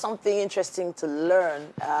have something interesting to learn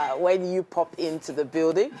when you pop into the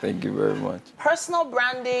building. Thank you very much. Personal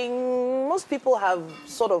branding, most people have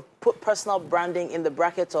sort of put personal branding in the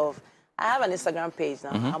bracket of, I have an Instagram page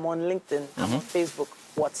now, I'm on LinkedIn, I'm on Facebook,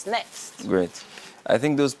 what's next? Great. I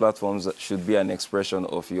think those platforms should be an expression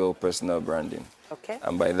of your personal branding. Okay.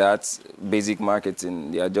 And by that, basic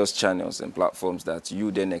marketing, they are just channels and platforms that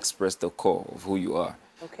you then express the core of who you are.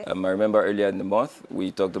 Okay. I remember earlier in the month,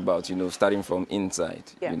 we talked about, starting from inside,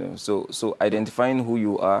 So identifying who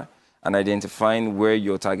you are and identifying where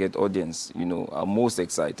your target audience, are most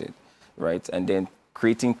excited, right? And then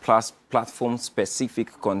creating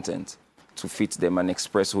platform-specific content to fit them and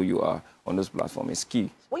express who you are on those platforms is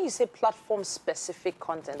key. When you say platform-specific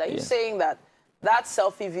content, are you saying that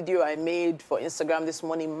selfie video I made for Instagram this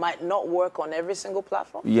morning might not work on every single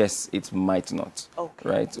platform? Yes, it might not. Okay.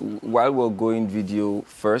 Right? While we're going video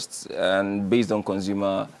first, and based on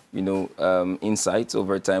consumer, insights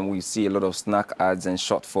over time, we see a lot of snack ads and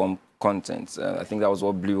short-form content. I think that was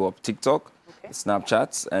what blew up TikTok,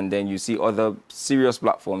 Snapchat, and then you see other serious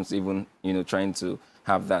platforms even, trying to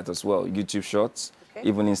have that as well. YouTube Shorts,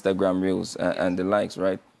 even Instagram Reels and the likes,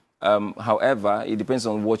 right? However, it depends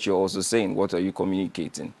on what you're also saying. What are you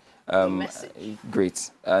communicating? Message. Great.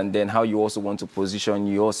 And then how you also want to position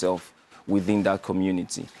yourself within that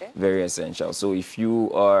community. Okay. Very essential. So if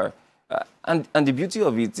you are... and the beauty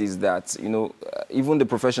of it is that, even the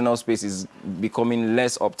professional space is becoming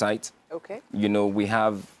less uptight. Okay.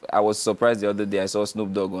 I was surprised the other day, I saw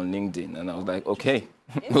Snoop Dogg on LinkedIn, and I was like, okay,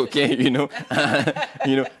 okay,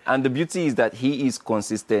 and the beauty is that he is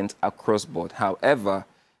consistent across board. However,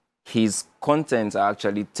 his contents are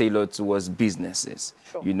actually tailored towards businesses,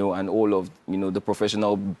 and all of, the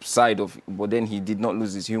professional side of, but then he did not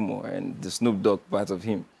lose his humor and the Snoop Dogg part of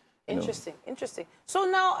him. Interesting, interesting. So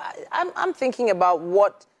now I'm thinking about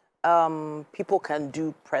what people can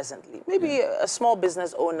do presently. Maybe a small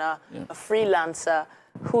business owner, a freelancer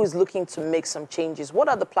who is looking to make some changes. What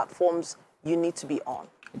are the platforms you need to be on?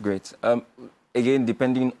 Great. Again,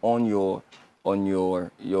 depending on your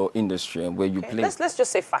industry and where you play. Let's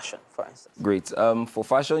just say fashion, for instance. Great. For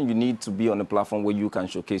fashion, you need to be on a platform where you can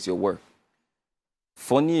showcase your work.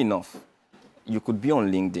 Funny enough, you could be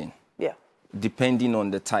on LinkedIn. Yeah. Depending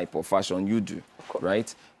on the type of fashion you do,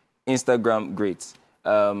 right? Instagram, great.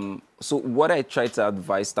 So what I try to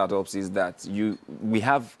advise startups is that we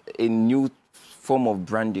have a new form of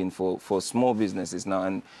branding for small businesses now,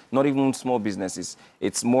 and not even small businesses.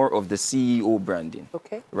 It's more of the CEO branding,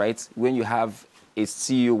 right? When you have a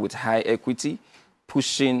CEO with high equity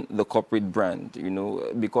pushing the corporate brand,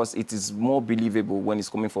 because it is more believable when it's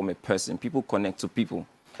coming from a person. People connect to people,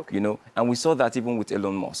 and we saw that even with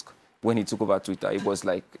Elon Musk. When he took over Twitter, it was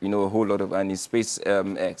like, a whole lot of, and his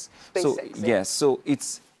SpaceX. So, yes, so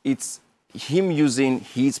it's him using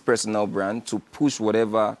his personal brand to push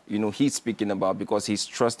whatever, he's speaking about, because he's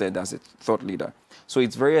trusted as a thought leader. So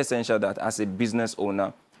it's very essential that as a business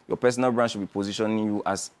owner, your personal brand should be positioning you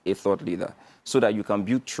as a thought leader so that you can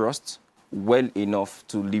build trust well enough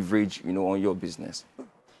to leverage, on your business.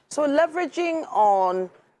 So leveraging on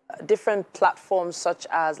different platforms such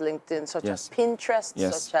as LinkedIn, such as Pinterest,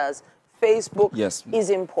 such as Facebook is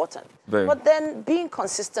important. But then being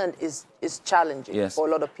consistent is challenging for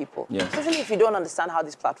a lot of people, especially if you don't understand how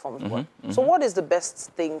these platforms work. So what is the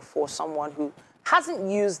best thing for someone who hasn't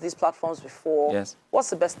used these platforms before? What's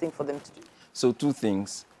the best thing for them to do? So two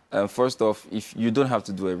things. First off, if you don't have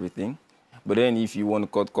to do everything, but then if you want to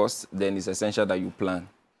cut costs, then it's essential that you plan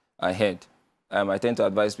ahead. I tend to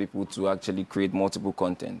advise people to actually create multiple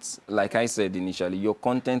contents. Like I said initially, your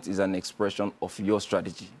content is an expression of your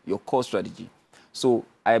strategy, your core strategy. So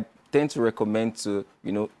I tend to recommend to,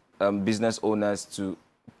 business owners to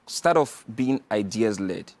start off being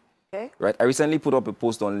ideas-led. Right? I recently put up a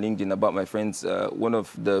post on LinkedIn about my friends, one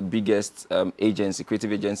of the biggest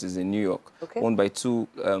creative agencies in New York, owned by two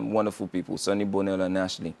wonderful people, Sonny Bonnell and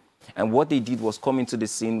Ashley. And what they did was come into the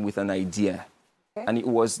scene with an idea. And it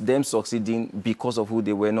was them succeeding because of who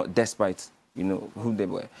they were, not despite, who they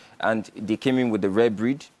were. And they came in with the rare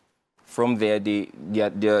breed. From there,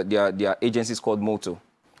 their agency is called Moto,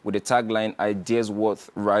 with the tagline, ideas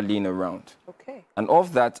worth rallying around. And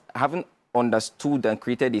of that, having understood and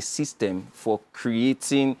created a system for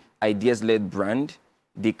creating ideas-led brand,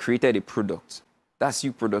 they created a product. That's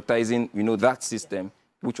you productizing, that system,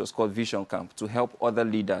 which was called Vision Camp, to help other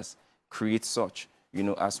leaders create such.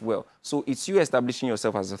 As well. So it's you establishing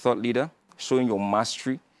yourself as a thought leader, showing your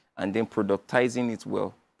mastery, and then productizing it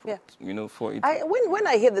well. For it. When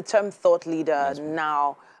I hear the term thought leader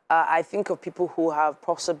now, I think of people who have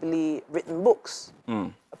possibly written books,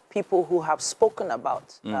 people who have spoken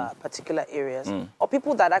about particular areas, or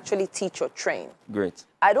people that actually teach or train. Great.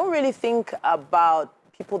 I don't really think about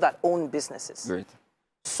people that own businesses. Great.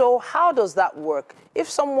 So how does that work? If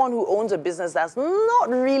someone who owns a business that's not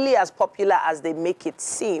really as popular as they make it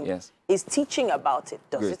seem is teaching about it,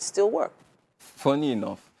 does it still work? Funny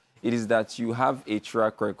enough, it is that you have a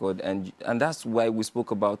track record, and that's why we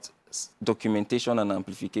spoke about documentation and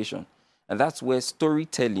amplification. And that's where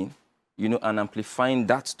storytelling, you know, and amplifying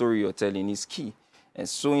that story you're telling is key. And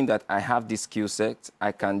showing that I have this skill set,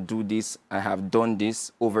 I can do this, I have done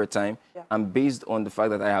this over time. And based on the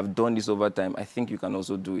fact that I have done this over time, I think you can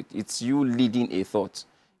also do it. It's you leading a thought,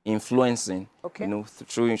 influencing, you know,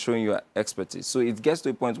 showing your expertise. So it gets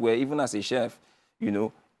to a point where even as a chef, you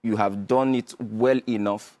know, you have done it well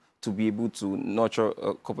enough to be able to nurture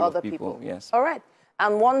a couple of people. Yes. All right.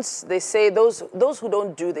 And once they say, those who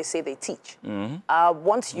don't do, they say they teach.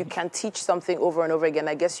 Once you can teach something over and over again,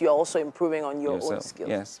 I guess you're also improving on your own skills.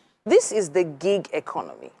 Yes. This is the gig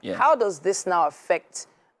economy. Yes. How does this now affect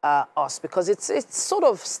us? Because it's sort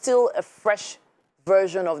of still a fresh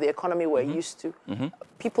version of the economy we're used to.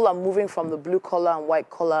 People are moving from the blue collar and white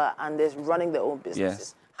collar, and they're running their own businesses.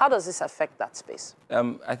 Yes. How does this affect that space?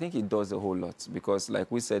 I think it does a whole lot because, like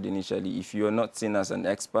we said initially, if you're not seen as an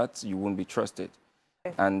expert, you won't be trusted.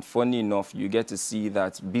 And funny enough, you get to see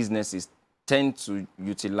that businesses tend to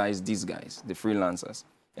utilize these guys, the freelancers,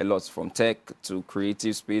 a lot, from tech to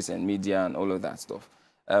creative space and media and all of that stuff.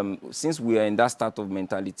 Since we are in that startup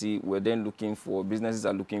mentality, we're then looking for, businesses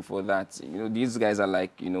are looking for that. You know, these guys are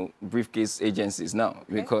like, you know, briefcase agencies now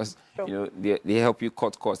because, you know, they help you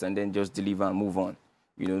cut costs and then just deliver and move on.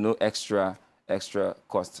 You know, no extra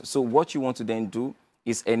cost. So what you want to then do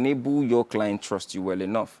is enable your client trust you well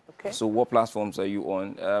enough. So what platforms are you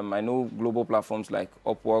on? I know global platforms like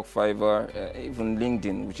Upwork, Fiverr, even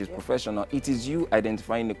LinkedIn, which is professional. It is you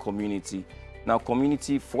identifying the community. Now,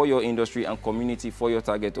 community for your industry and community for your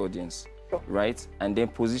target audience, right? And then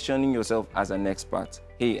positioning yourself as an expert.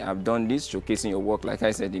 Hey, I've done this, showcasing your work, like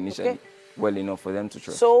I said initially, well enough for them to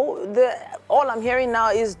trust. So all I'm hearing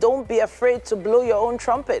now is don't be afraid to blow your own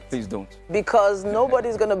trumpet. Please don't. Because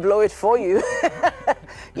nobody's going to blow it for you.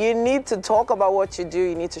 You need to talk about what you do.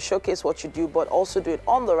 You need to showcase what you do, but also do it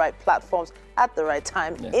on the right platforms at the right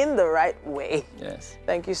time, in the right way. Yes.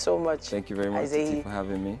 Thank you so much. Thank you very much, Titi, for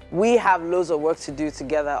having me. We have loads of work to do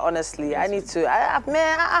together, honestly. I need to,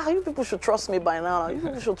 man, you people should trust me by now. You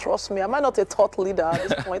people should trust me. Am I not a thought leader at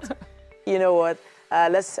this point? You know what?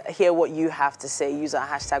 Let's hear what you have to say. Use our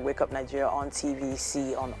hashtag WakeUpNigeria on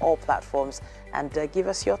TVC on all platforms and give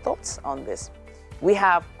us your thoughts on this. We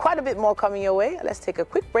have quite a bit more coming your way. Let's take a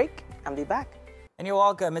quick break and be back. And you're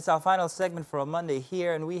welcome. It's our final segment for a Monday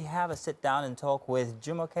here, and we have a sit down and talk with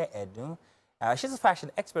Jumoke Edun. She's a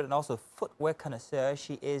fashion expert and also footwear connoisseur.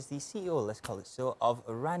 She is the CEO, let's call it so, of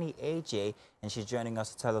Rani AJ, and she's joining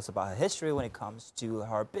us to tell us about her history when it comes to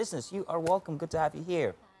her business. You are welcome. Good to have you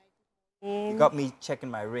here. You got me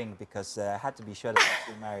checking my ring because I had to be sure that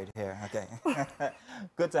you're married here. Okay.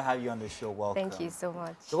 Good to have you on the show. Welcome. Thank you so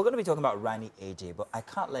much. So we're going to be talking about Rani AJ, but I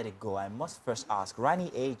can't let it go. I must first ask,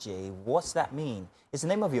 Rani AJ, what's that mean? It's the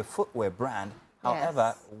name of your footwear brand.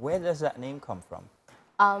 However, where does that name come from?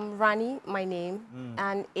 Rani, my name,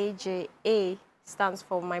 and AJ, A stands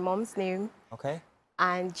for my mom's name. Okay.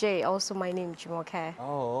 And J, also my name, Jumoke.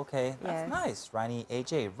 Oh, okay. That's nice. Rani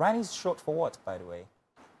AJ. Rani's short for what, by the way?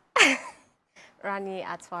 Rani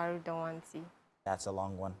Atwaru Dawanti. That's a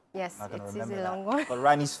long one. Yes, it is a long one. But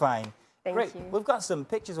Rani's fine. Thank you. We've got some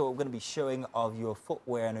pictures that we're going to be showing of your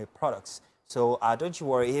footwear and your products. So don't you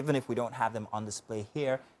worry, even if we don't have them on display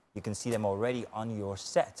here, you can see them already on your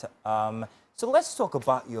set. So let's talk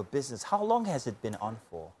about your business. How long has it been on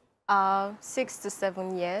for? 6 to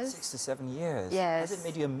 7 years. 6 to 7 years? Yes. Has it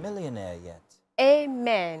made you a millionaire yet?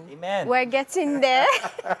 Amen. Amen. We're getting there.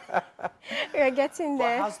 We're getting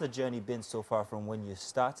there. Well, how's the journey been so far from when you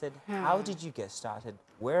started? How did you get started?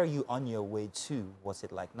 Where are you on your way to? What's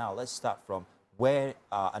it like now? Let's start from where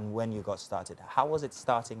and when you got started. How was it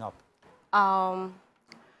starting up?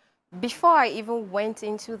 Before I even went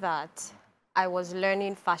into that, I was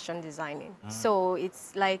learning fashion designing. So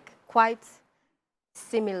it's like quite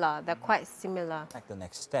similar. They're quite similar. Like the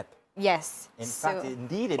next step. Yes. In fact,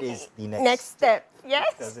 indeed, it is the next step.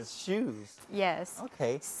 Yes. Because it's shoes. Yes.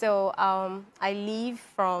 Okay. So I leave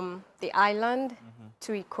from the island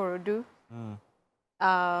to Ikorodu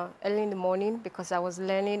early in the morning because I was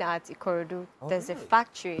learning at Ikorodu. Oh, There's a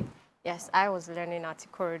factory. Yes, I was learning at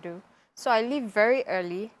Ikorodu. So I leave very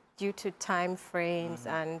early due to time frames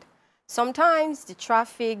and sometimes the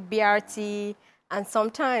traffic, BRT, And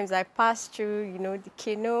sometimes I pass through, you know, the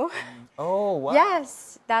Kano. Oh, wow.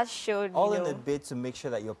 Yes, that showed, all you in know, a bid to make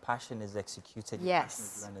sure that your passion is executed. Your passion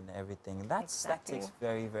is learned and everything. That takes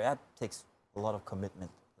that takes a lot of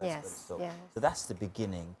commitment. Yes, yes. So that's the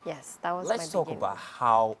beginning. Yes, that was Let's talk about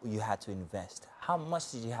how you had to invest. How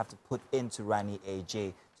much did you have to put into Rani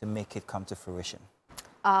AJ to make it come to fruition?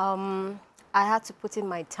 I had to put in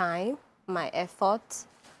my time, my effort,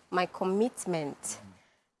 my commitment.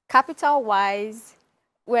 Capital-wise,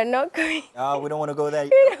 we're not going... we don't want to go there.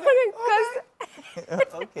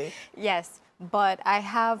 Okay. Yes, but I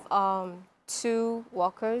have 2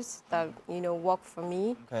 workers that, you know, work for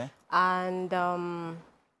me. Okay. And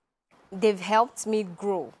they've helped me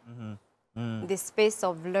grow the space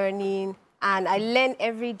of learning. And I learn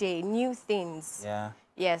every day new things. Yeah.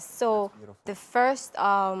 Yes, so the first,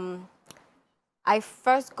 I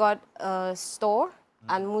first got a store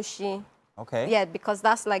at Mushi. Okay. Yeah, because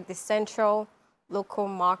that's like the central local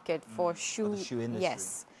market for shoe. For the shoe industry.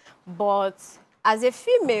 Yes. But as a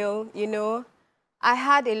female, you know, I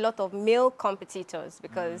had a lot of male competitors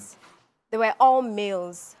because they were all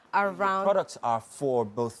males around. The products are for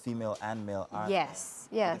both female and male, aren't they? Yes,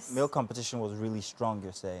 yes. The male competition was really strong,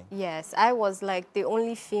 you're saying? Yes, I was like the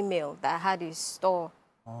only female that had a store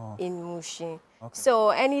in Mushi. Okay. So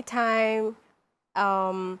anytime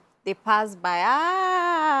they pass by,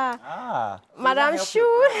 Madam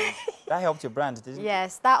Shoe. That helped your brand, didn't it?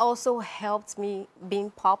 Yes, that also helped me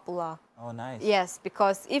being popular. Oh, nice. Yes,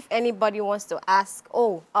 because if anybody wants to ask,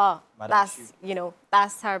 that's, you know,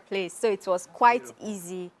 that's her place. So it was quite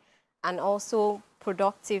easy and also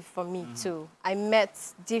productive for me too. I met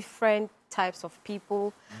different types of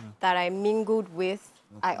people that I mingled with.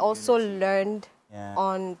 I also learned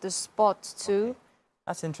on the spot too. Okay.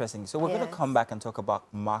 That's interesting. So we're going to come back and talk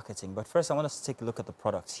about marketing. But first, I want us to take a look at the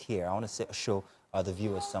products here. I want to show the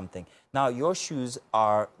viewers something. Now, your shoes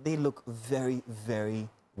they look very, very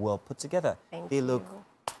well put together. They look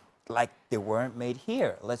like they weren't made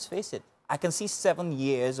here. Let's face it. I can see 7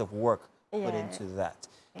 years of work put into that.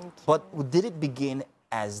 But did it begin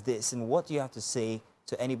as this? And what do you have to say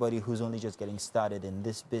to anybody who's only just getting started in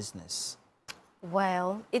this business?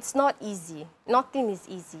 Well, it's not easy. Nothing is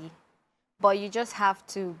easy. But you just have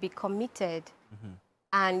to be committed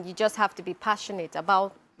and you just have to be passionate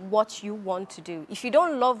about what you want to do. If you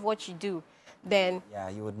don't love what you do, then... Yeah,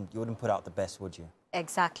 you wouldn't put out the best, would you?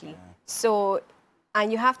 Exactly. Yeah. So,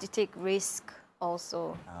 and you have to take risk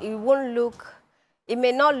also. It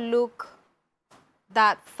may not look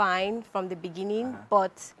that fine from the beginning,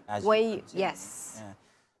 but as when you yes. Yeah.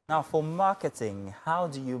 Now, for marketing, how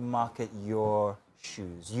do you market your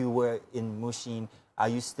shoes? You were in Mushin. Are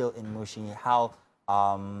you still in Mushin? How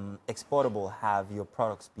exportable have your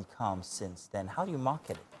products become since then? How do you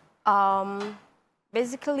market it?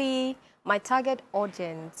 Basically, my target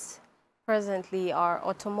audience presently are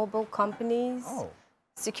automobile companies,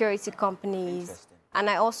 security companies, and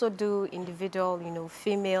I also do individual, you know,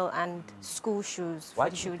 female and school shoes for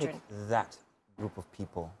children. Why did you pick that group of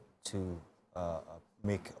people to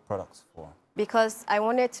make products for? Because I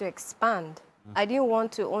wanted to expand. I didn't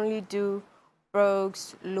want to only do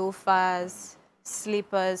brogues, loafers,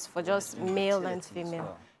 slippers for just male and female.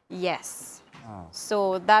 Well. Yes. Oh.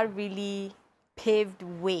 So that really paved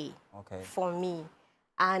way for me.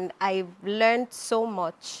 And I learned so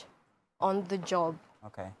much on the job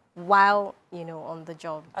while, you know, on the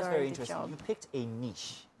job. That's very interesting. You picked a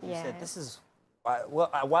niche. You said, this is,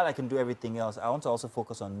 while I can do everything else, I want to also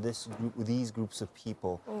focus on these groups of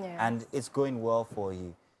people. Yeah. And it's going well for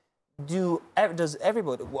you. Do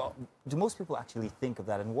most people actually think of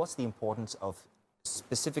that? And what's the importance of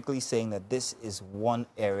specifically saying that this is one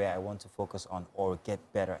area I want to focus on or get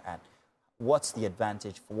better at? What's the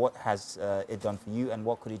advantage? For what has it done for you, and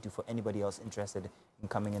what could it do for anybody else interested in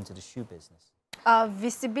coming into the shoe business?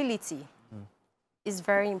 Visibility is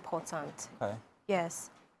very important. Okay. Yes.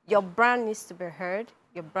 Your brand needs to be heard.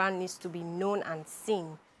 Your brand needs to be known and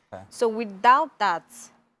seen. Okay. So without that,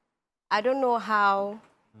 I don't know how...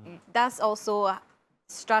 That's also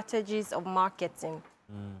strategies of marketing.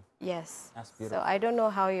 Yes. That's beautiful. So I don't know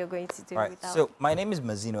how you're going to do it without... So my name is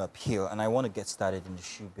Mazino Appeal, and I want to get started in the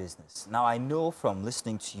shoe business. Now, I know from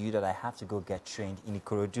listening to you that I have to go get trained in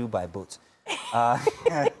Ikorodu by boat.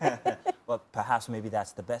 Well, perhaps maybe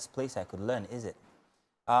that's the best place I could learn, is it?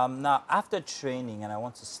 Now, after training, and I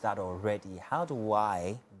want to start already, how do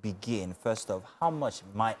I begin? First off, how much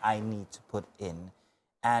might I need to put in?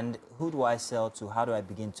 And who do I sell to? How do I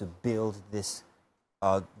begin to build this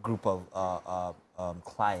group of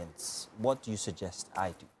clients? What do you suggest I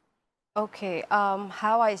do? Okay,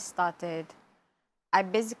 how I started, I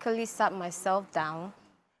basically sat myself down.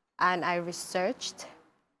 and I researched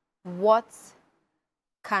what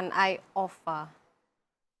can I offer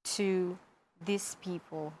to these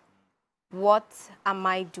people. What am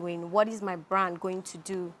I doing? What is my brand going to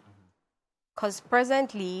do? Because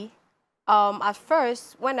presently, at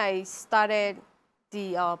first, when I started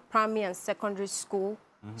the primary and secondary school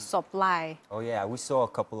supply. Oh yeah, we saw a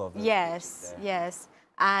couple of them. Yes, yes.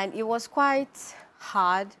 And it was quite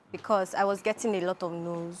hard because I was getting a lot of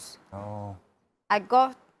no's. Oh. I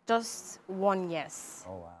got just 1 yes.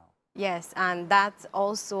 Oh wow. Yes, and that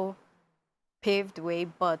also paved the way,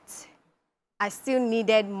 but I still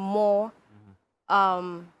needed more,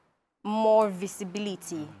 more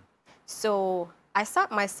visibility. So I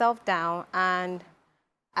sat myself down and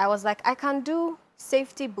I was like, I can do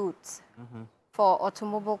safety boots for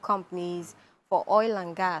automobile companies, for oil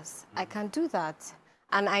and gas. I can do that.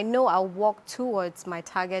 And I know I'll walk towards my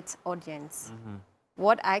target audience.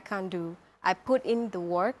 What I can do, I put in the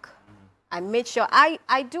work. I made sure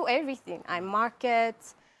I do everything. I market,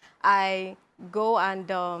 I go and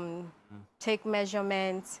take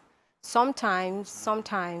measurements.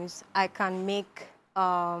 Sometimes I can make,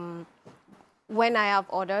 when I have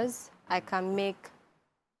orders, I can make,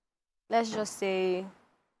 let's just say,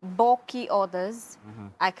 bulky orders.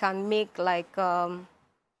 I can make like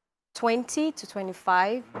 20 to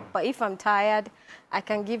 25, but if I'm tired, I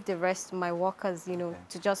can give the rest to my workers, you know,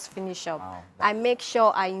 to just finish up. Wow, I make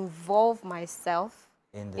sure I involve myself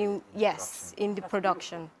in the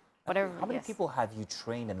production. Whatever. How many people have you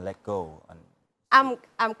trained and let go? I'm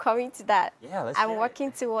coming to that. Yeah, let's I'm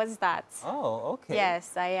working towards that. Oh, okay.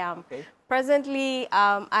 Yes, I am. Okay. Presently,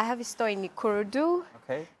 I have a store in Ikorodu.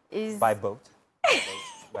 Okay. Is by boat.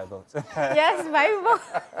 By boat. Yes, by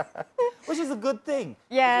boat. Which is a good thing.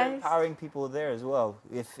 Yes. You're empowering people there as well.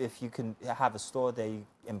 If you can have a store there, you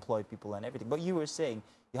employ people and everything. But you were saying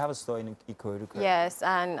you have a store in Ikorodu. Yes,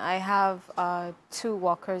 and I have 2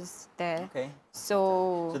 workers there. Okay.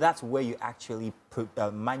 So that's where you actually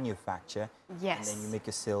manufacture. Yes. And then you make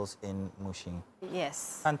your sales in Mushin.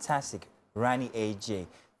 Yes. Fantastic. Rani AJ.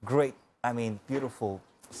 Great. I mean, beautiful.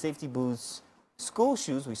 Safety boots. School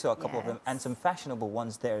shoes, we saw a couple of them, and some fashionable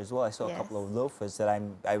ones there as well. I saw a couple of loafers that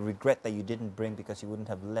I regret that you didn't bring because you wouldn't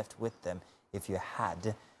have left with them if you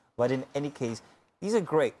had. But in any case, these are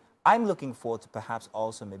great. I'm looking forward to perhaps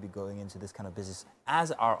also maybe going into this kind of business,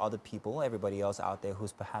 as are other people, everybody else out there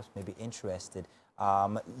who's perhaps maybe interested.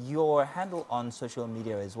 Your handle on social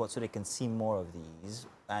media is what, so they can see more of these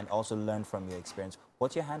and also learn from your experience.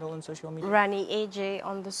 What's your handle on social media? Rani AJ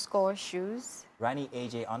 _shoes. Rani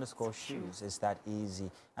AJ _shoes. Is that easy?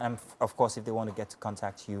 And of course, if they want to get to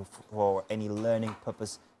contact you for any learning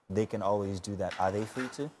purpose, they can always do that. Are they free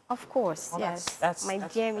to? Of course, yes. My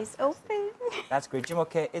DM is open. That's great.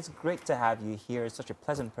 Jumoke, it's great to have you here. It's such a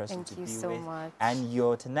pleasant person to be with. Thank you so much. And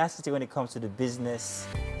your tenacity when it comes to the business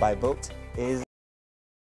by boat is...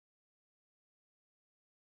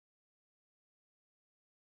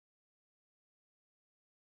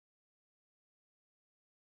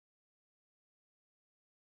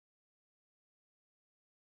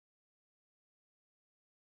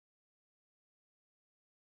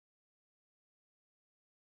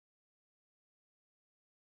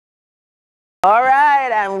 All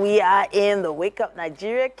right, and we are in the Wake Up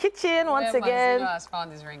Nigeria kitchen once again. Mazino has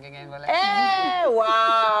found his ring again. But hey,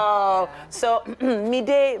 wow. Yeah. So,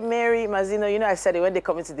 Mide, Mary, Mazino, you know I said it when they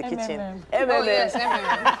come into the kitchen. Oh, yes,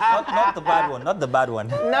 not the bad one, not the bad one.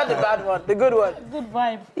 Not the bad one, the good one. Good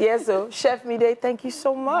vibe. Yes, so Chef Mide, thank you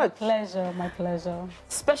so much. My pleasure, my pleasure.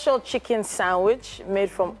 Special chicken sandwich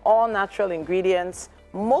made from all natural ingredients.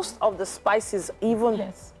 Most of the spices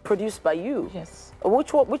even produced by you. Yes.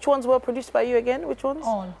 Which ones were produced by you again? Which ones?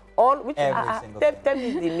 All. All? Which? Tell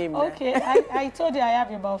me the name. Okay, I told you I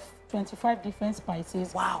have about 25 different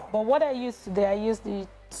spices. Wow. But what I used today, I used the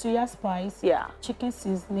soya spice, chicken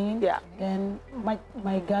seasoning, then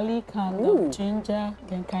my garlic and ginger,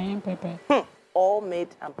 then cayenne pepper. All made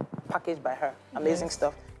and packaged by her. Amazing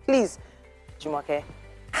stuff. Please, Jumoke,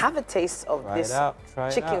 have a taste of this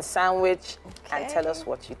chicken sandwich and tell us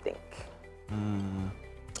what you think.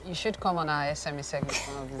 You should come on our SME segment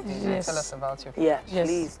one of the days and tell us about your food. Yeah,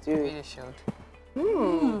 please do. You really should.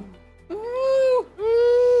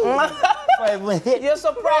 You're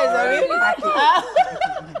surprised, I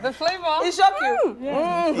mean. The flavor. It shocked you.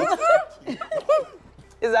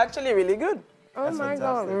 It's actually really good. Oh my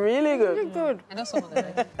God. Really good. Really good. I know some of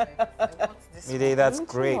the Mide, that's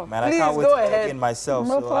great, man. Please I can't wait go to ahead. take in myself.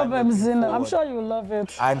 No problem, Zina. I'm sure you love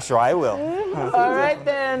it. I'm sure I will. All right,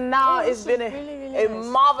 then. Now it's been a... Really, really a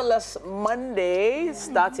marvelous Monday,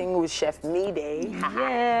 starting with Chef Me-Day.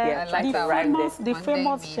 Yeah, I like that. The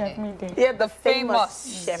famous Chef Me-Day. Yeah, the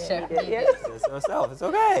famous Chef Me-Day. Yes. It's yourself. It's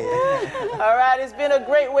okay. All right, it's been a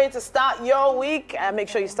great way to start your week. And make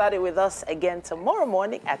sure you start it with us again tomorrow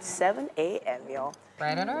morning at 7 a.m., y'all.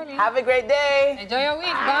 Bright and early. Have a great day. Enjoy your week.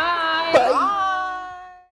 Bye. Bye.